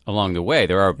landmarks along the way.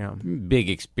 There are big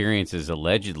experiences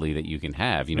allegedly that you can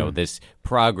have. This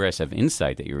progress of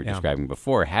insight that you were describing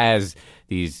before has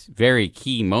these very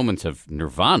key moments of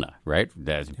nirvana, right?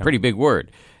 That's a pretty big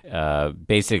word.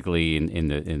 Basically,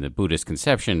 in the Buddhist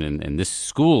conception, and this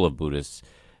school of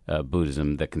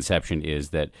Buddhism, the conception is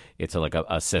that it's like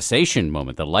a cessation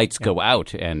moment. The lights go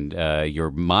out, and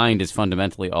your mind is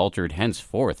fundamentally altered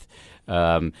henceforth.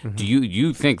 Do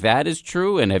you think that is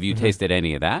true? And have you tasted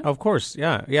any of that? Of course,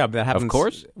 yeah, that happens. Of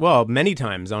course, well, many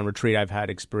times on retreat, I've had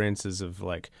experiences of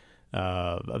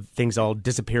of things all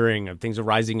disappearing, of things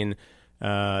arising in.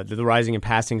 The rising and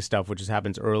passing stuff, which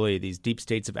happens early, these deep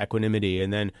states of equanimity,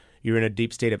 and then you're in a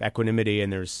deep state of equanimity,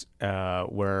 and there's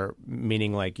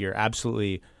meaning like you're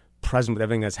absolutely present with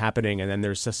everything that's happening, and then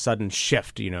there's a sudden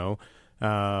shift.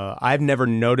 I've never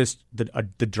noticed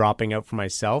the dropping out for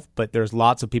myself, but there's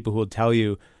lots of people who will tell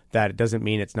you that it doesn't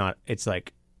mean it's not. It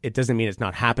doesn't mean it's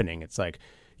not happening. It's like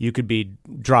You could be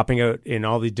dropping out in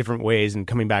all these different ways and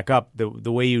coming back up.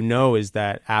 The way you know is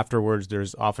that afterwards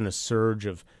there's often a surge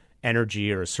of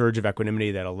energy or a surge of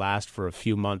equanimity that'll last for a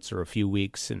few months or a few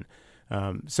weeks. And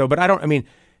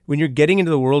when you're getting into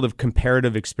the world of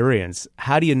comparative experience,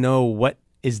 how do you know what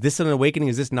is this an awakening?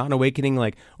 Is this not an awakening?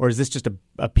 Or is this just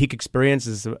a peak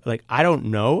experience? I don't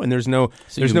know. And So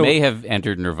you may have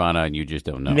entered nirvana and you just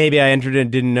don't know. Maybe I entered and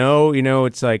didn't know.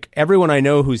 It's like everyone I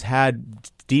know who's had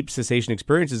deep cessation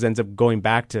experiences ends up going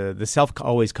back to the self.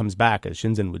 Always comes back, as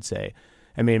Shinzen would say.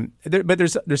 But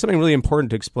there's something really important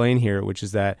to explain here, which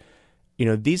is that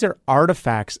these are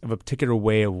artifacts of a particular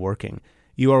way of working.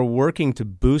 You are working to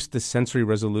boost the sensory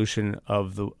resolution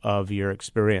of your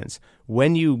experience.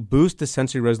 When you boost the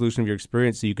sensory resolution of your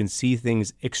experience so you can see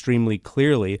things extremely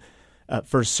clearly,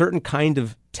 for a certain kind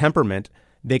of temperament,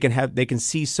 they can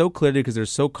see so clearly because they're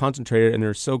so concentrated and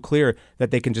they're so clear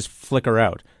that they can just flicker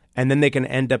out. And then they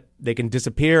can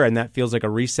disappear, and that feels like a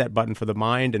reset button for the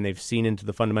mind, and they've seen into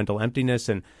the fundamental emptiness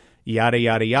and yada,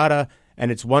 yada, yada.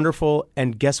 And it's wonderful.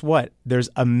 And guess what? There's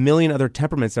a million other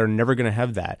temperaments that are never going to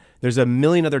have that. There's a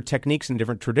million other techniques and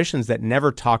different traditions that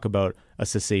never talk about a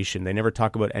cessation. They never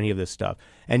talk about any of this stuff.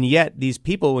 And yet these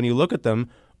people, when you look at them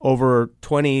over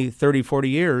 20, 30, 40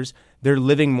 years, they're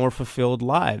living more fulfilled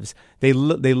lives. They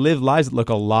live lives that look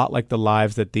a lot like the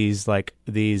lives that these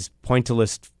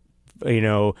pointillist,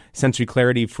 sensory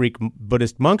clarity freak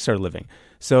Buddhist monks are living.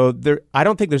 So I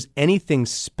don't think there's anything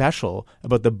special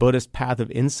about the Buddhist path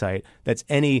of insight that's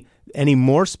any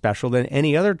more special than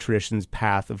any other tradition's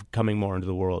path of coming more into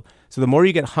the world. So the more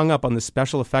you get hung up on the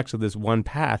special effects of this one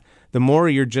path, the more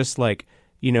you're just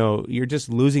you're just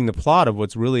losing the plot of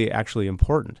what's really actually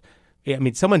important.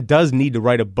 Someone does need to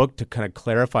write a book to kind of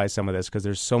clarify some of this because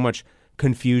there's so much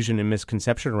confusion and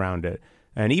misconception around it.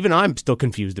 And even I'm still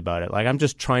confused about it. I'm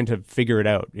just trying to figure it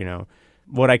out,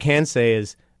 What I can say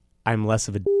is I'm less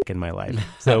of a dick in my life.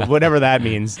 So whatever that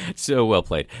means. So well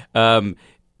played.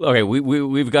 Okay,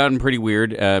 we've gotten pretty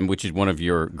weird, which is one of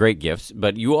your great gifts.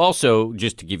 But you also,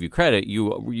 just to give you credit,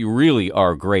 you really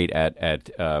are great at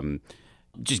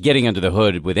just getting under the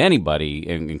hood with anybody,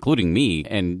 including me,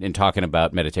 and talking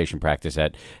about meditation practice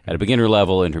at a beginner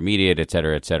level, intermediate, et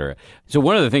cetera, et cetera. So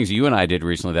one of the things that you and I did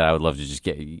recently that I would love to just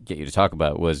get you to talk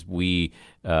about was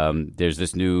there's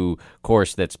this new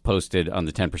course that's posted on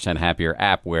the 10% Happier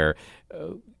app where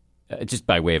just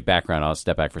by way of background, I'll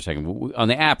step back for a second. On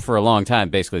the app for a long time,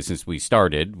 basically since we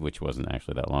started, which wasn't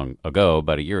actually that long ago,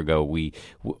 about a year ago,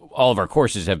 all of our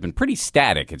courses have been pretty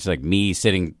static. It's like me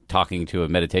sitting talking to a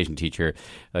meditation teacher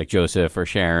like Joseph or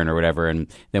Sharon or whatever,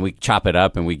 and then we chop it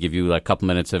up and we give you like a couple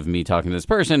minutes of me talking to this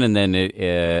person and then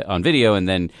on video, and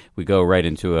then we go right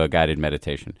into a guided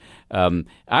meditation.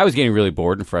 I was getting really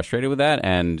bored and frustrated with that,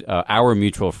 and our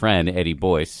mutual friend, Eddie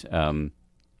Boyce,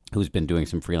 who's been doing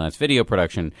some freelance video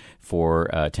production for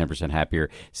 10% Happier,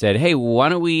 said, hey, why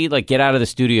don't we get out of the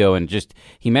studio and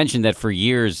he mentioned that for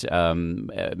years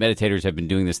meditators have been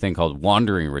doing this thing called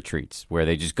wandering retreats where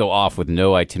they just go off with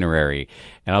no itinerary.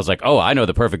 And I was like, oh, I know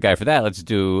the perfect guy for that.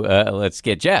 Let's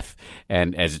get Jeff.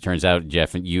 And as it turns out,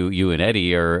 Jeff and you and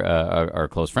Eddie are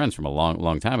close friends from a long,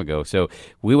 long time ago. So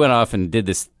we went off and did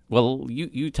this. Well,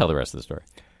 you tell the rest of the story.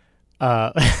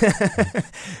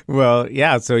 Well,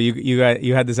 yeah. So you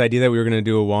had this idea that we were going to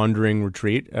do a wandering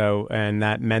retreat, and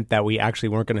that meant that we actually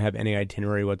weren't going to have any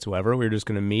itinerary whatsoever. We were just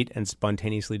going to meet and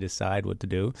spontaneously decide what to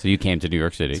do. So you came to New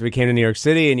York City. So we came to New York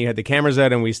City, and you had the cameras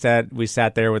out, and we sat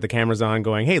there with the cameras on,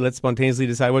 going, "Hey, let's spontaneously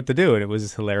decide what to do." And it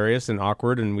was hilarious and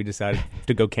awkward, and we decided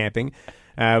to go camping.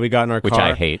 We got in our car. Which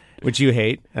I hate. Which you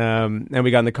hate. And we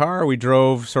got in the car. We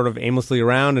drove sort of aimlessly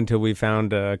around until we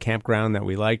found a campground that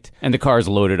we liked. And the car's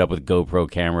loaded up with GoPro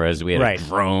cameras. We had a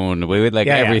drone. We had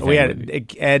everything. We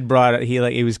had Ed brought he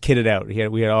was kitted out.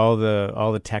 We had all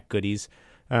the tech goodies.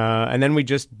 And then we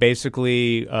just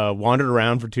basically wandered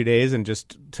around for 2 days and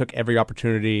just took every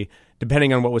opportunity.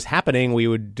 Depending on what was happening, we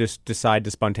would just decide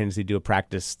to spontaneously do a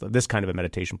practice, this kind of a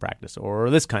meditation practice, or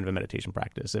this kind of a meditation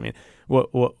practice. I mean,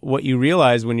 what you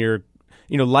realize when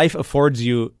life affords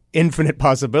you infinite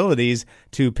possibilities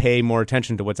to pay more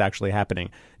attention to what's actually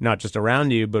happening, not just around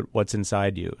you, but what's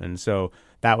inside you. And so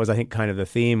that was, I think, kind of the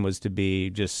theme, was to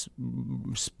be just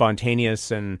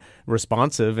spontaneous and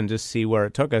responsive and just see where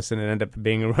it took us. And it ended up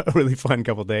being a really fun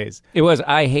couple of days. It was.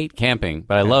 I hate camping,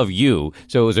 but I love you.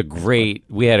 So it was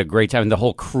we had a great time. The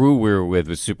whole crew we were with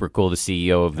was super cool. The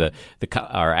CEO of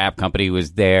our app company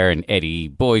was there, and Eddie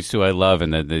Boyce, who I love,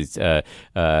 and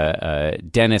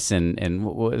Dennis and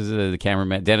what was the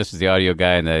cameraman? Dennis was the audio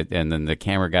guy, and then the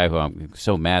camera guy, who I'm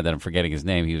so mad that I'm forgetting his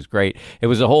name. He was great. It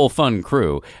was a whole fun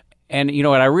crew. And you know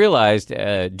what I realized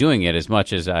doing it, as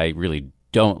much as I really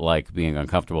don't like being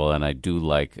uncomfortable, and I do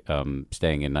like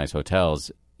staying in nice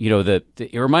hotels. You know,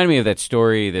 it reminded me of that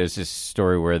story. There's this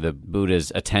story where the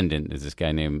Buddha's attendant is this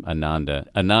guy named Ananda.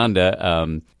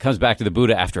 Ananda comes back to the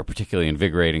Buddha after a particularly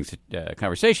invigorating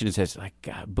conversation and says, like,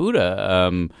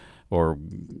 Buddha, or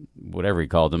whatever he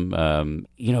called him,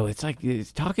 you know, it's like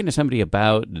it's talking to somebody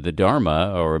about the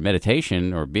Dharma or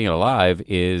meditation or being alive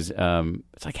is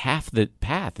it's like half the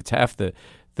path. It's half the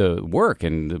work.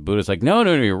 And the Buddha's like, no,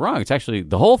 you're wrong. It's actually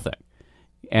the whole thing.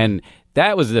 And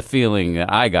that was the feeling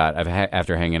that I got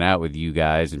after hanging out with you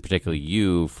guys, and particularly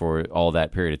you, for all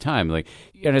that period of time. Like,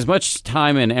 and as much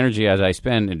time and energy as I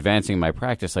spend advancing my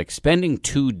practice, like spending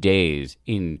 2 days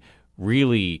in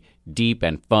really deep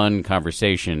and fun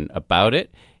conversation about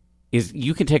it is,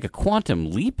 you can take a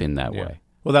quantum leap in that way.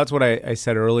 Well, that's what I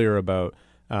said earlier about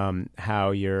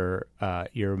how your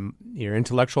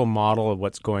intellectual model of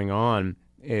what's going on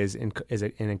is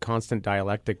in constant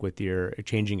dialectic with your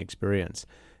changing experience.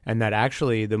 And that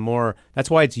actually, that's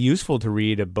why it's useful to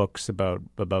read books about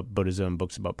Buddhism,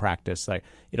 books about practice. Like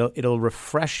it'll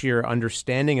refresh your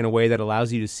understanding in a way that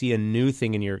allows you to see a new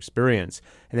thing in your experience,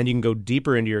 and then you can go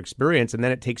deeper into your experience, and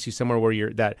then it takes you somewhere where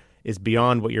that is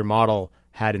beyond what your model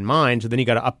had in mind. So then you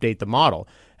got to update the model,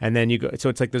 and then you go. So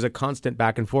it's like there's a constant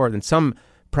back and forth. And some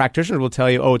practitioners will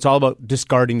tell you, it's all about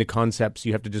discarding the concepts.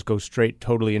 You have to just go straight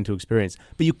totally into experience.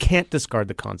 But you can't discard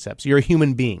the concepts. You're a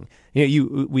human being.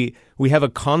 We have a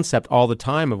concept all the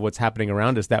time of what's happening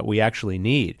around us that we actually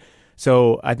need.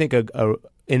 So I think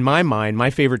in my mind, my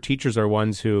favorite teachers are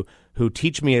ones who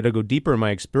teach me to go deeper in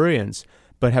my experience,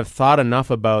 but have thought enough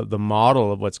about the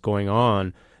model of what's going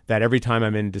on that every time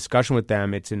I'm in discussion with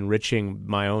them, it's enriching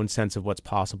my own sense of what's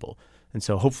possible. And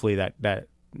so hopefully that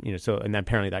and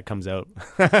apparently that comes out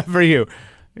for you.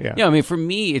 Yeah. I mean, for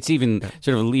me, it's even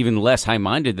sort of even less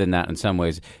high-minded than that in some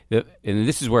ways. And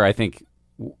this is where I think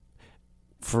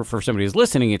for somebody who's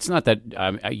listening, it's not that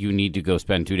you need to go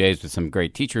spend 2 days with some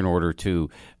great teacher in order to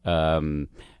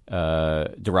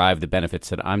derive the benefits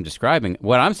that I'm describing.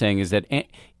 What I'm saying is that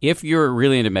if you're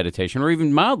really into meditation, or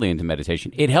even mildly into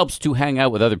meditation, it helps to hang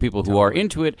out with other people who are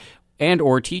into it, and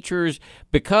or teachers,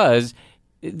 because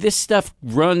this stuff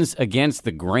runs against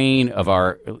the grain of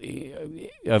our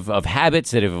of habits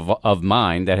that of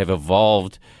mind that have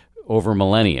evolved over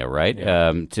millennia, right?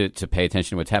 Yeah. To pay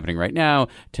attention to what's happening right now,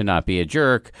 to not be a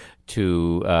jerk,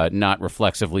 to not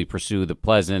reflexively pursue the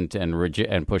pleasant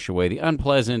and push away the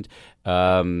unpleasant.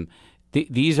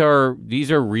 These are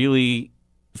really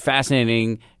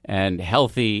fascinating and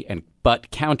healthy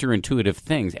but counterintuitive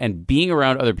things. And being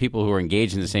around other people who are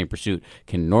engaged in the same pursuit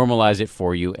can normalize it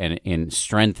for you and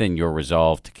strengthen your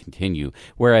resolve to continue.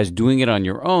 Whereas doing it on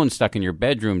your own, stuck in your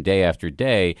bedroom day after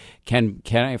day, can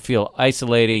feel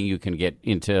isolating. You can get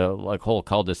into like whole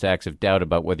cul-de-sacs of doubt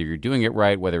about whether you're doing it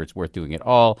right, whether it's worth doing it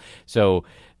all. So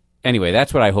anyway,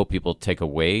 that's what I hope people take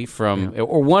away from,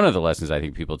 or one of the lessons I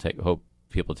think hope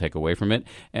people take away from it.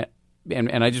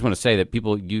 And I just want to say that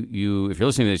people, you if you're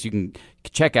listening to this, you can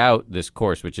check out this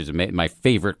course, which is my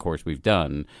favorite course we've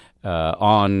done,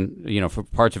 for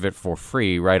parts of it for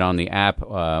free, right on the app,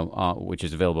 which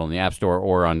is available in the App Store,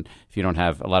 or if you don't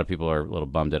have, a lot of people are a little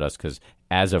bummed at us because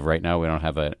as of right now, we don't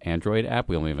have an Android app.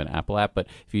 We only have an Apple app. But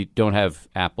if you don't have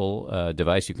Apple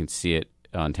device, you can see it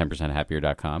on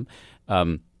 10percenthappier.com.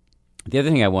 The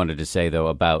other thing I wanted to say, though,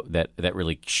 about that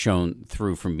really shone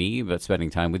through for me about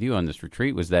spending time with you on this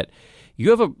retreat was that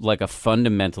you have a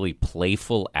fundamentally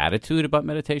playful attitude about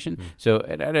meditation. Mm-hmm. So,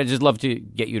 and I'd just love to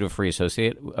get you to free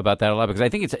associate about that a lot, because I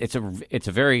think it's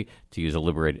a very, to use a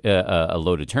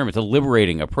loaded term, it's a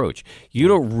liberating approach.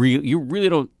 You really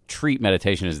don't treat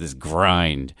meditation as this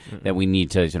grind that we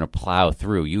need to plow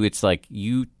through. It's like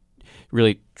you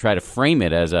really try to frame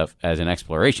it as an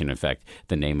exploration. In fact,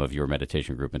 the name of your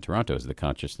meditation group in Toronto is the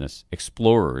Consciousness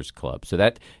Explorers Club. So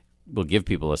that will give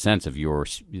people a sense of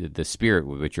the spirit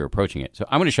with which you're approaching it. So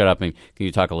I'm going to shut up, and can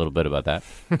you talk a little bit about that?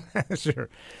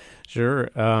 Sure.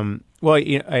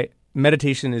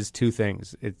 Meditation is two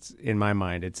things. It's, in my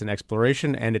mind, it's an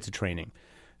exploration and it's a training.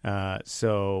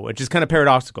 So it's just kind of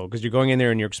paradoxical, because you're going in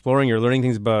there and you're exploring, you're learning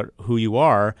things about who you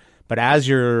are. But as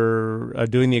you're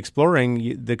doing the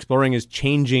exploring is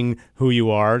changing who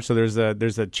you are. So there's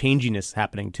a changiness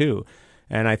happening too.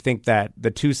 And I think that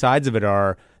the two sides of it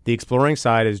are, the exploring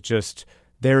side is just,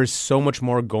 there is so much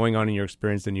more going on in your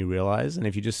experience than you realize. And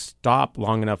if you just stop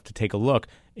long enough to take a look,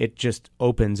 it just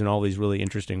opens in all these really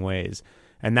interesting ways.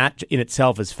 And that in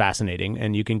itself is fascinating.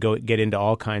 And you can go get into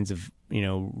all kinds of,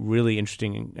 really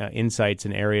interesting insights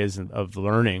and areas of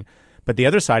learning. But the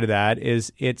other side of that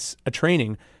is it's a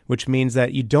training, which means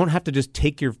that you don't have to just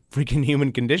take your freaking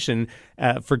human condition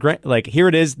for granted. Like, here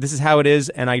it is, this is how it is,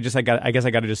 and I guess I got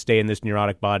to just stay in this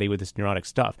neurotic body with this neurotic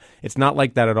stuff. It's not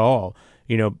like that at all.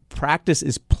 Practice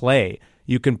is play.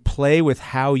 You can play with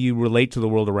how you relate to the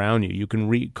world around you. You can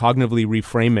cognitively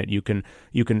reframe it. You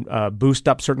can boost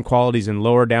up certain qualities and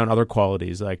lower down other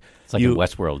qualities. Like it's like in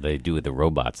Westworld, they do with the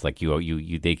robots. Like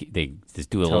they just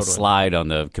do a little slide on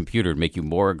the computer to make you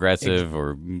more aggressive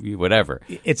or whatever.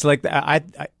 It's like I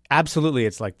absolutely,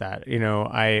 it's like that.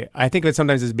 I think of it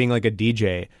sometimes as being like a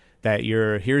DJ. That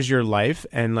here's your life,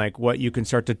 and like what you can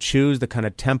start to choose the kind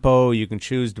of tempo, you can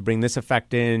choose to bring this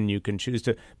effect in, you can choose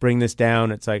to bring this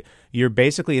down. It's like you're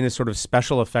basically in this sort of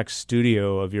special effects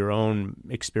studio of your own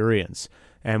experience.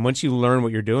 And once you learn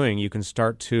what you're doing, you can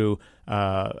start to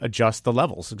adjust the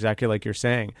levels, exactly like you're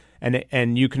saying.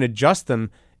 And you can adjust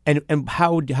them. And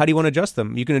how do you want to adjust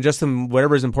them? You can adjust them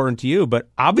whatever is important to you, but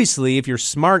obviously if you're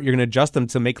smart, you're going to adjust them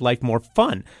to make life more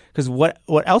fun. Because what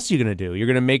else are you going to do? You're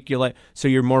going to make your life so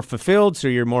you're more fulfilled, so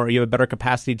you have a better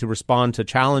capacity to respond to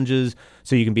challenges,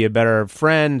 so you can be a better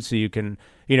friend, so you can,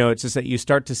 it's just that you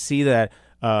start to see that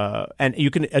and you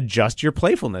can adjust your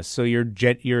playfulness. So you're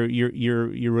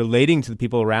relating to the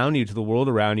people around you, to the world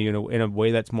around you in a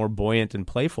way that's more buoyant and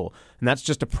playful. And that's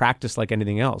just a practice like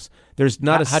anything else. There's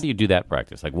not how do you do that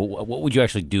practice? Like, what would you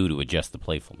actually do to adjust the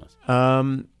playfulness?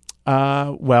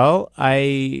 Well,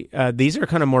 these are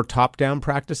kind of more top-down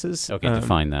practices. Okay,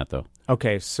 define that though.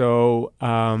 Okay, so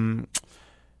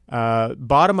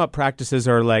bottom-up practices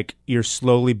are like you're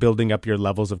slowly building up your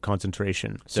levels of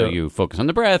concentration. So you focus on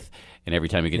the breath, and every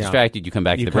time you get distracted, you come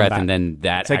back to the breath, and then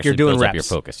that actually builds up your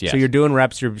focus. Yes. So you're doing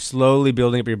reps, you're slowly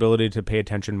building up your ability to pay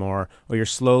attention more, or you're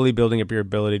slowly building up your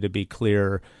ability to be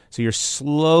clear. So you're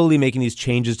slowly making these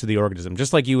changes to the organism,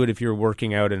 just like you would if you're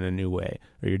working out in a new way,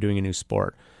 or you're doing a new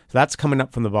sport. So that's coming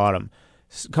up from the bottom.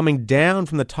 Coming down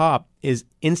from the top is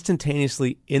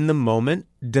instantaneously in the moment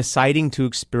deciding to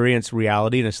experience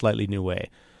reality in a slightly new way.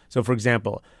 So, for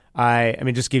example, I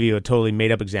mean, just give you a totally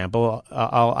made-up example.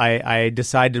 I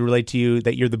decide to relate to you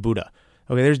that you're the Buddha.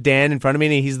 Okay, there's Dan in front of me,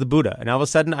 and he's the Buddha. And all of a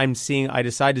sudden, I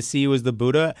decide to see you as the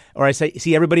Buddha, or I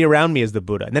see everybody around me as the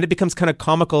Buddha. And then it becomes kind of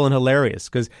comical and hilarious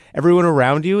because everyone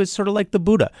around you is sort of like the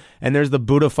Buddha. And there's the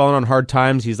Buddha falling on hard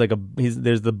times. There's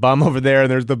the bum over there,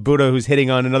 and there's the Buddha who's hitting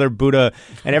on another Buddha,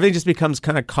 and everything just becomes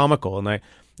kind of comical. And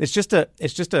it's just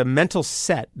a mental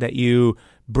set that you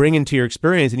bring into your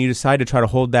experience, and you decide to try to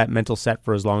hold that mental set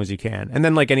for as long as you can. And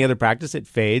then, like any other practice, it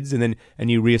fades, and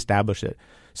you reestablish it.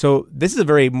 So this is a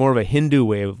very more of a Hindu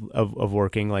way of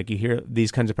working. Like you hear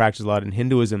these kinds of practices a lot in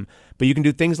Hinduism, but you can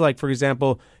do things like, for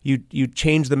example, you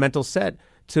change the mental set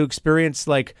to experience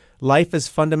like life as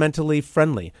fundamentally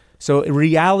friendly. So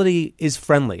reality is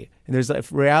friendly, and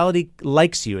if reality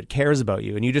likes you, it cares about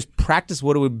you, and you just practice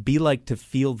what it would be like to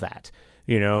feel that.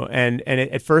 And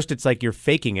at first it's like you're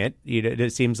faking it.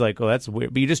 It seems like, oh, that's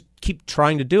weird, but you just keep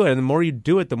trying to do it, and the more you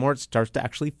do it, the more it starts to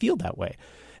actually feel that way.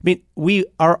 I mean, we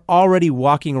are already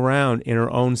walking around in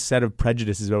our own set of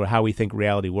prejudices about how we think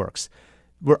reality works.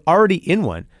 We're already in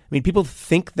one. I mean, people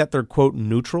think that they're, quote,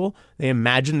 neutral. They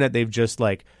imagine that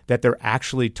that they're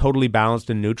actually totally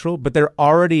balanced and neutral, but they've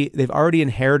already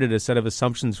inherited a set of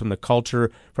assumptions from the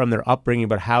culture, from their upbringing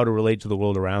about how to relate to the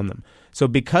world around them. So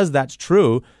because that's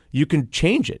true, you can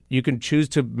change it. You can choose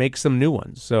to make some new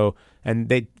ones. So,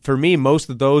 for me, most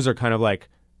of those are kind of like,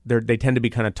 they tend to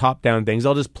be kind of top-down things.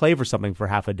 I'll just play for something for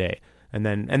half a day. And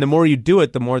the more you do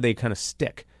it, the more they kind of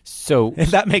stick. So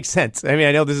if that makes sense. I mean,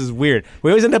 I know this is weird.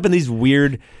 We always end up in these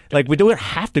weird, like we don't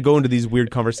have to go into these weird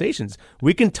conversations.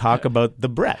 We can talk about the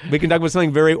breath. We can talk about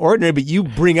something very ordinary, but you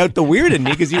bring out the weird in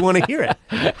me because you want to hear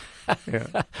it.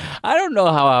 Yeah. I don't know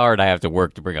how hard I have to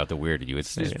work to bring out the weird in you.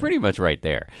 It's pretty much right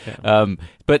there. Yeah.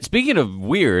 But speaking of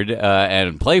weird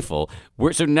and playful,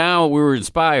 so now we were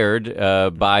inspired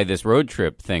by this road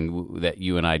trip thing that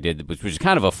you and I did, which was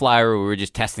kind of a flyer. We were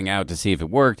just testing out to see if it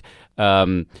worked.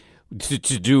 To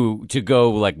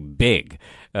go like big.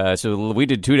 So we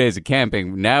did 2 days of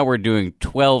camping. Now we're doing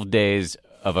 12 days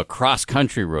of a cross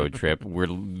country road trip.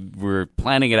 We're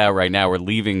planning it out right now. We're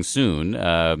leaving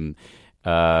soon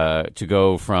to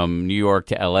go from New York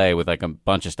to LA with like a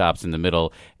bunch of stops in the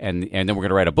middle, and then we're going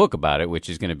to write a book about it, which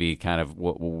is going to be kind of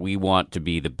what we want to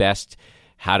be the best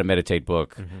how to meditate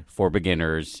book for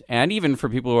beginners and even for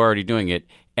people who are already doing it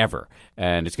ever.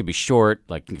 And it's going to be short,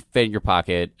 like you can fit in your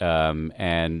pocket.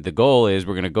 And the goal is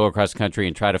we're going to go across the country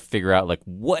and try to figure out like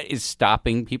what is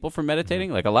stopping people from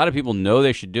meditating. Like a lot of people know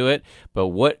they should do it, but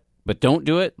what but don't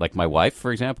do it, like my wife,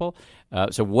 for example.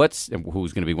 So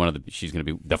who's going to be she's going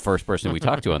to be the first person we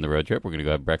talk to on the road trip. We're going to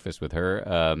go have breakfast with her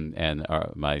and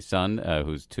my son,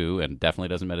 who's 2 and definitely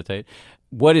doesn't meditate.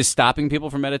 What is stopping people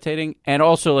from meditating? And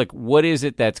also, like, what is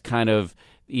it that's kind of,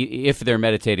 if they're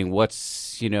meditating, what's,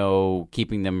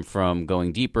 keeping them from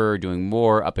going deeper, doing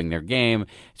more, upping their game?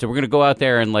 So we're going to go out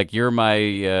there and, like, you're my,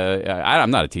 I'm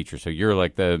not a teacher, so you're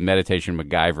like the meditation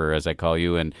MacGyver, as I call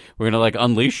you, and we're going to, like,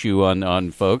 unleash you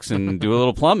on folks and do a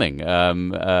little plumbing.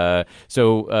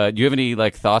 So do you have any,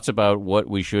 like, thoughts about what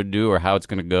we should do or how it's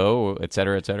going to go, et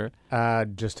cetera, et cetera?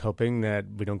 Just hoping that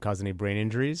we don't cause any brain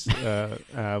injuries.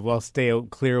 We'll stay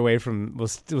clear away from, we'll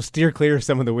steer clear of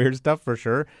some of the weird stuff for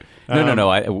sure.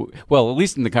 No. Well, at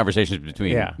least in the conversations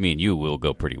between me and you, we'll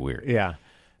go pretty weird. Yeah.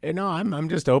 No, I'm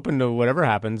just open to whatever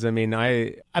happens. I mean,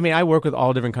 I work with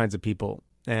all different kinds of people,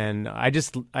 and I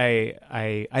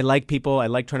like people. I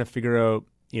like trying to figure out,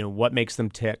 what makes them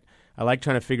tick. I like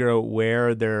trying to figure out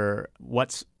where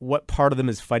what part of them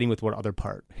is fighting with what other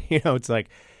part. It's like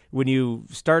when you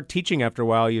start teaching after a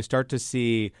while, you start to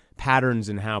see patterns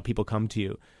in how people come to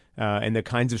you. And the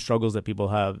kinds of struggles that people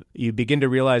have, you begin to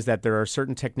realize that there are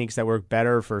certain techniques that work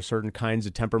better for certain kinds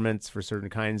of temperaments, for certain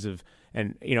kinds of,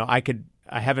 and I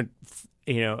haven't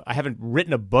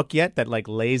written a book yet that, like,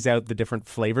 lays out the different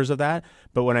flavors of that.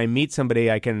 But when I meet somebody,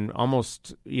 I can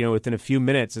almost, within a few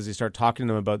minutes, as you start talking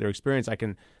to them about their experience, I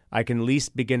can at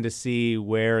least begin to see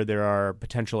where there are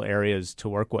potential areas to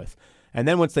work with. And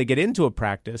then once they get into a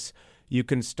practice, you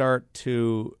can start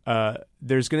to,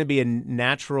 there's going to be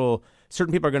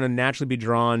certain people are going to naturally be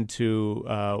drawn to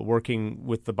working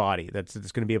with the body.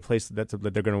 It's going to be a place that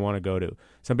they're going to want to go to.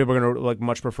 Some people are going to, like,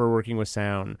 much prefer working with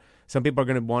sound. Some people are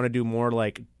going to want to do more,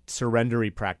 like,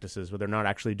 surrendery practices where they're not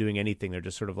actually doing anything. They're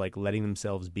just sort of, like, letting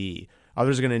themselves be.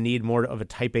 Others are going to need more of a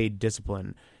type A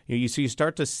discipline. You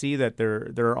start to see that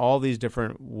there are all these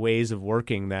different ways of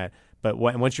working but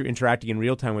once you're interacting in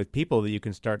real time with people, that you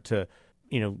can start to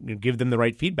give them the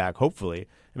right feedback, hopefully.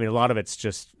 I mean, a lot of it's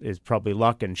is probably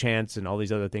luck and chance and all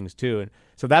these other things too. And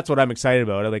so that's what I'm excited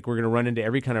about. Like, we're going to run into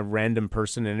every kind of random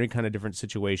person in every kind of different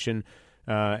situation.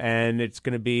 And it's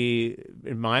going to be,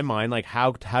 in my mind, like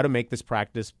how to make this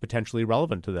practice potentially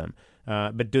relevant to them.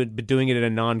 But doing it in a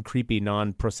non-creepy,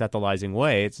 non-proselytizing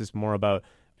way. It's just more about,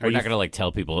 we're not going to, like,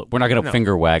 tell people. We're not going to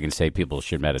finger wag and say people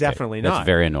should meditate. Definitely not. That's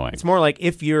very annoying. It's more like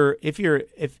if you're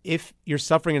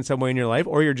suffering in some way in your life,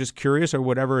 or you're just curious, or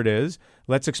whatever it is,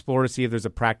 let's explore to see if there's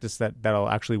a practice that'll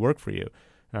actually work for you.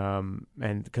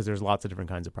 And because there's lots of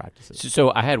different kinds of practices.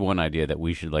 So I had one idea that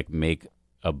we should, like, make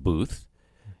a booth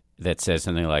that says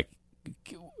something like,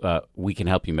 "We can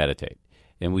help you meditate."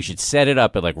 And we should set it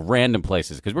up at, like, random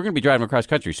places, because we're going to be driving across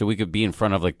country. So we could be in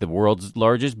front of, like, the world's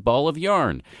largest ball of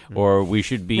yarn, or we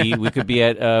could be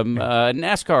at a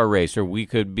NASCAR race, or we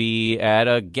could be at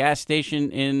a gas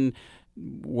station in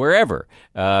wherever,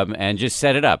 and just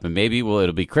set it up. And maybe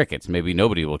it'll be crickets. Maybe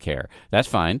nobody will care. That's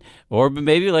fine. Or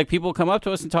maybe, like, people come up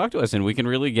to us and talk to us, and we can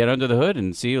really get under the hood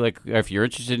and see, like, if you're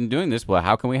interested in doing this, well,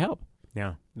 how can we help?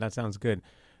 Yeah, that sounds good.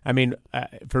 I mean,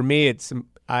 for me,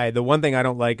 the one thing I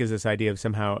don't like is this idea of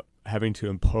somehow having to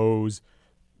impose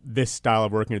this style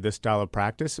of working or this style of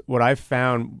practice. What I've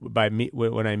found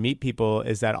when I meet people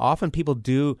is that often people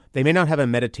they may not have a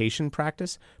meditation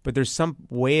practice, but there's some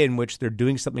way in which they're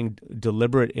doing something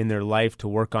deliberate in their life to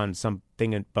work on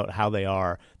something about how they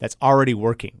are that's already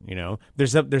working.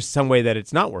 There's some way that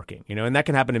it's not working, and that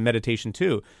can happen in meditation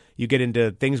too. You get into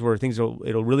things where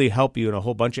it'll really help you in a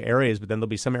whole bunch of areas, but then there'll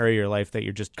be some area of your life that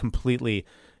you're just completely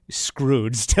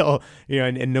screwed still,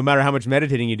 and no matter how much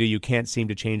meditating you do, you can't seem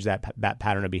to change that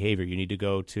pattern of behavior. You need to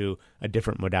go to a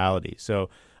different modality. So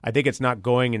I think it's not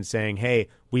going and saying, hey,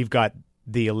 we've got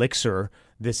the elixir,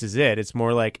 this is it. It's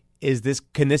more like,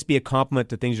 can this be a complement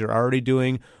to things you're already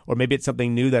doing? Or maybe it's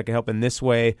something new that can help in this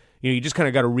way. You just kind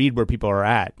of got to read where people are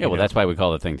at. Yeah, well, that's why we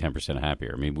call the thing 10%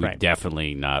 Happier. I mean, we're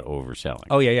definitely not overselling.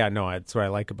 Oh, yeah. No, that's what I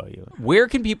like about you. Where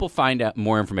can people find out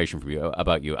more information from you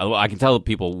about you? I can tell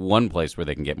people one place where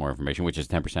they can get more information, which is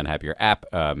 10% Happier app,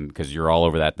 because you're all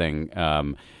over that thing.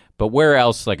 But where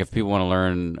else, like, if people want to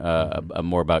learn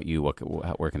more about you,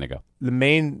 where can they go? The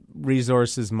main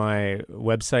resource is my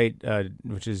website,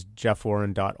 which is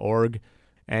jeffwarren.org.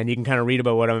 And you can kind of read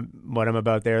about what I'm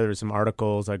about there. There's some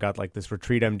articles. I got, like, this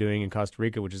retreat I'm doing in Costa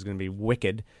Rica, which is going to be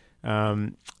wicked.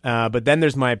 But then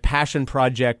there's my passion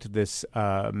project, this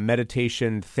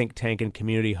meditation think tank and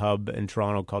community hub in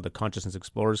Toronto called the Consciousness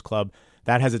Explorers Club.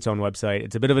 That has its own website.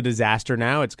 It's a bit of a disaster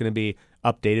now. It's going to be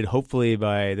updated, hopefully,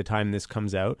 by the time this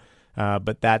comes out.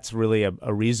 But that's really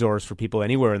a resource for people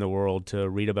anywhere in the world to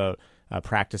read about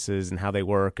practices and how they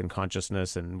work and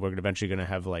consciousness. And we're eventually going to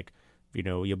have, like,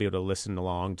 You'll be able to listen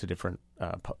along to different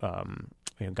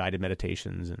guided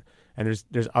meditations, and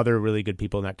there's other really good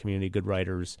people in that community, good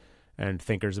writers and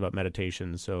thinkers about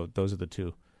meditation. So those are the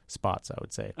two spots, I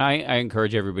would say. I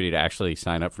encourage everybody to actually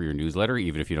sign up for your newsletter,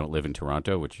 even if you don't live in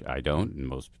Toronto, which I don't, and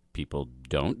most people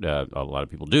don't. A lot of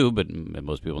people do, but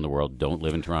most people in the world don't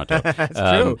live in Toronto. That's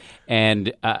true.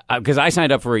 And because I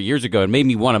signed up for it years ago, and made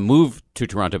me want to move to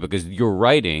Toronto because your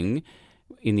writing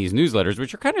in these newsletters,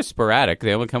 which are kind of sporadic,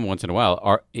 they only come once in a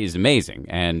while, is amazing.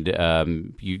 And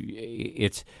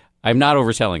I'm not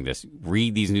overselling this.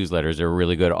 Read these newsletters; they're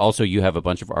really good. Also, you have a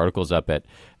bunch of articles up at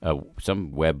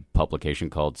some web publication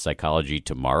called Psychology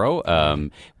Tomorrow,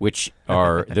 which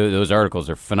are those articles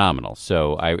are phenomenal.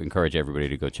 So I encourage everybody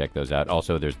to go check those out.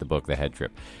 Also, there's the book, The Head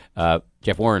Trip.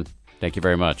 Jeff Warren, thank you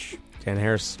very much. Dan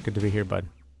Harris, good to be here, bud.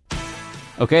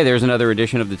 Okay, there's another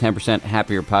edition of the 10%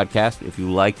 Happier podcast. If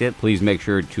you liked it, please make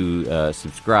sure to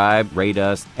subscribe, rate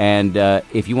us. And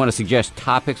if you want to suggest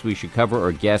topics we should cover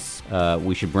or guests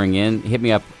we should bring in, hit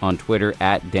me up on Twitter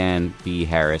at Dan B.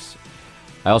 Harris.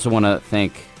 I also want to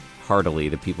thank heartily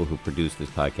the people who produce this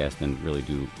podcast and really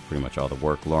do pretty much all the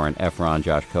work. Lauren Efron,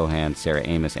 Josh Cohan, Sarah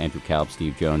Amos, Andrew Kalb,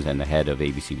 Steve Jones, and the head of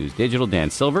ABC News Digital,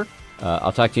 Dan Silver.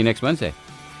 I'll talk to you next Wednesday.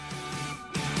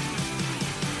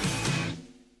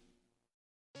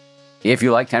 If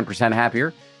you like 10%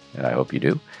 Happier, and I hope you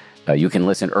do, you can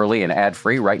listen early and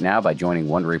ad-free right now by joining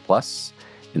Wondery Plus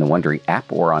in the Wondery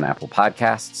app or on Apple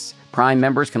Podcasts. Prime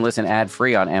members can listen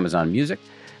ad-free on Amazon Music.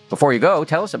 Before you go,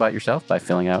 tell us about yourself by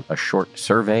filling out a short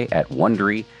survey at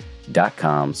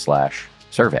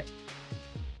Wondery.com/survey.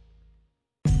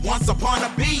 Once upon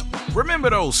a beat. Remember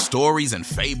those stories and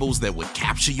fables that would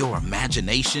capture your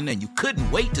imagination and you couldn't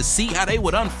wait to see how they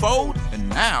would unfold? And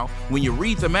now, when you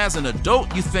read them as an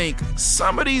adult, you think,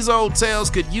 some of these old tales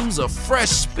could use a fresh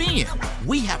spin.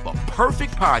 We have a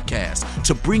perfect podcast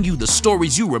to bring you the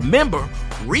stories you remember,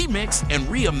 remix, and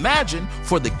reimagine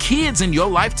for the kids in your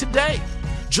life today.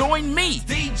 Join me,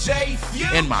 DJ Few,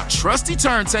 and my trusty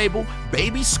turntable,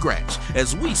 Baby Scratch,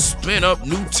 as we spin up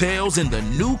new tales in the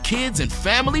New Kids and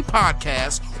Family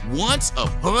podcast, Once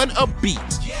Upon a Beat.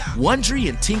 Wondery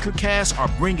and Tinkercast are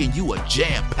bringing you a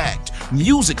jam-packed,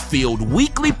 music-filled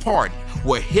weekly party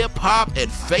where hip-hop and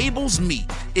fables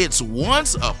meet. It's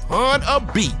Once Upon a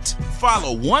Beat.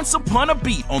 Follow Once Upon a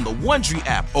Beat on the Wondery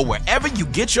app or wherever you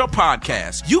get your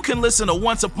podcasts. You can listen to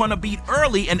Once Upon a Beat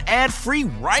early and ad-free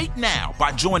right now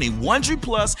by joining Wondery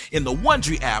Plus in the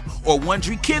Wondery app or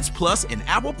Wondery Kids Plus in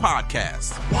Apple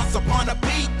Podcasts. Once Upon a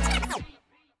Beat.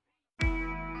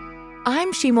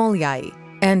 I'm Shimol Yai,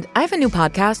 and I have a new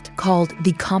podcast called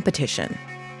The Competition.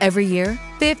 Every year,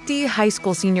 50 high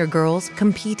school senior girls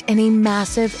compete in a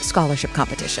massive scholarship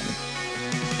competition.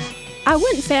 I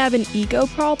wouldn't say I have an ego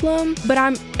problem, but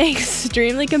I'm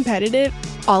extremely competitive.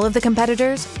 All of the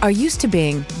competitors are used to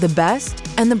being the best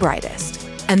and the brightest,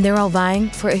 and they're all vying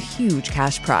for a huge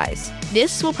cash prize.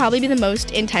 This will probably be the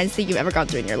most intense thing you've ever gone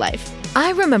through in your life.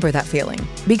 I remember that feeling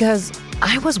because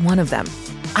I was one of them.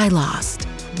 I lost.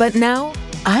 But now,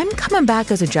 I'm coming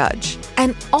back as a judge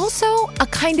and also a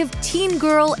kind of teen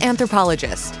girl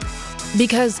anthropologist.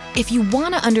 Because if you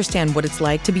want to understand what it's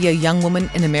like to be a young woman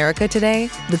in America today,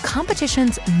 the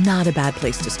competition's not a bad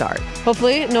place to start.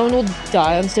 Hopefully, no one will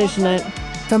die on stage tonight.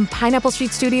 From Pineapple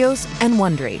Street Studios and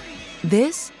Wondery,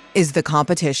 this is The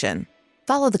Competition.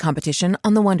 Follow The Competition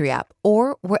on the Wondery app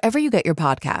or wherever you get your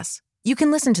podcasts. You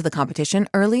can listen to The Competition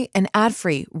early and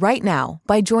ad-free right now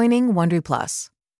by joining Wondery Plus.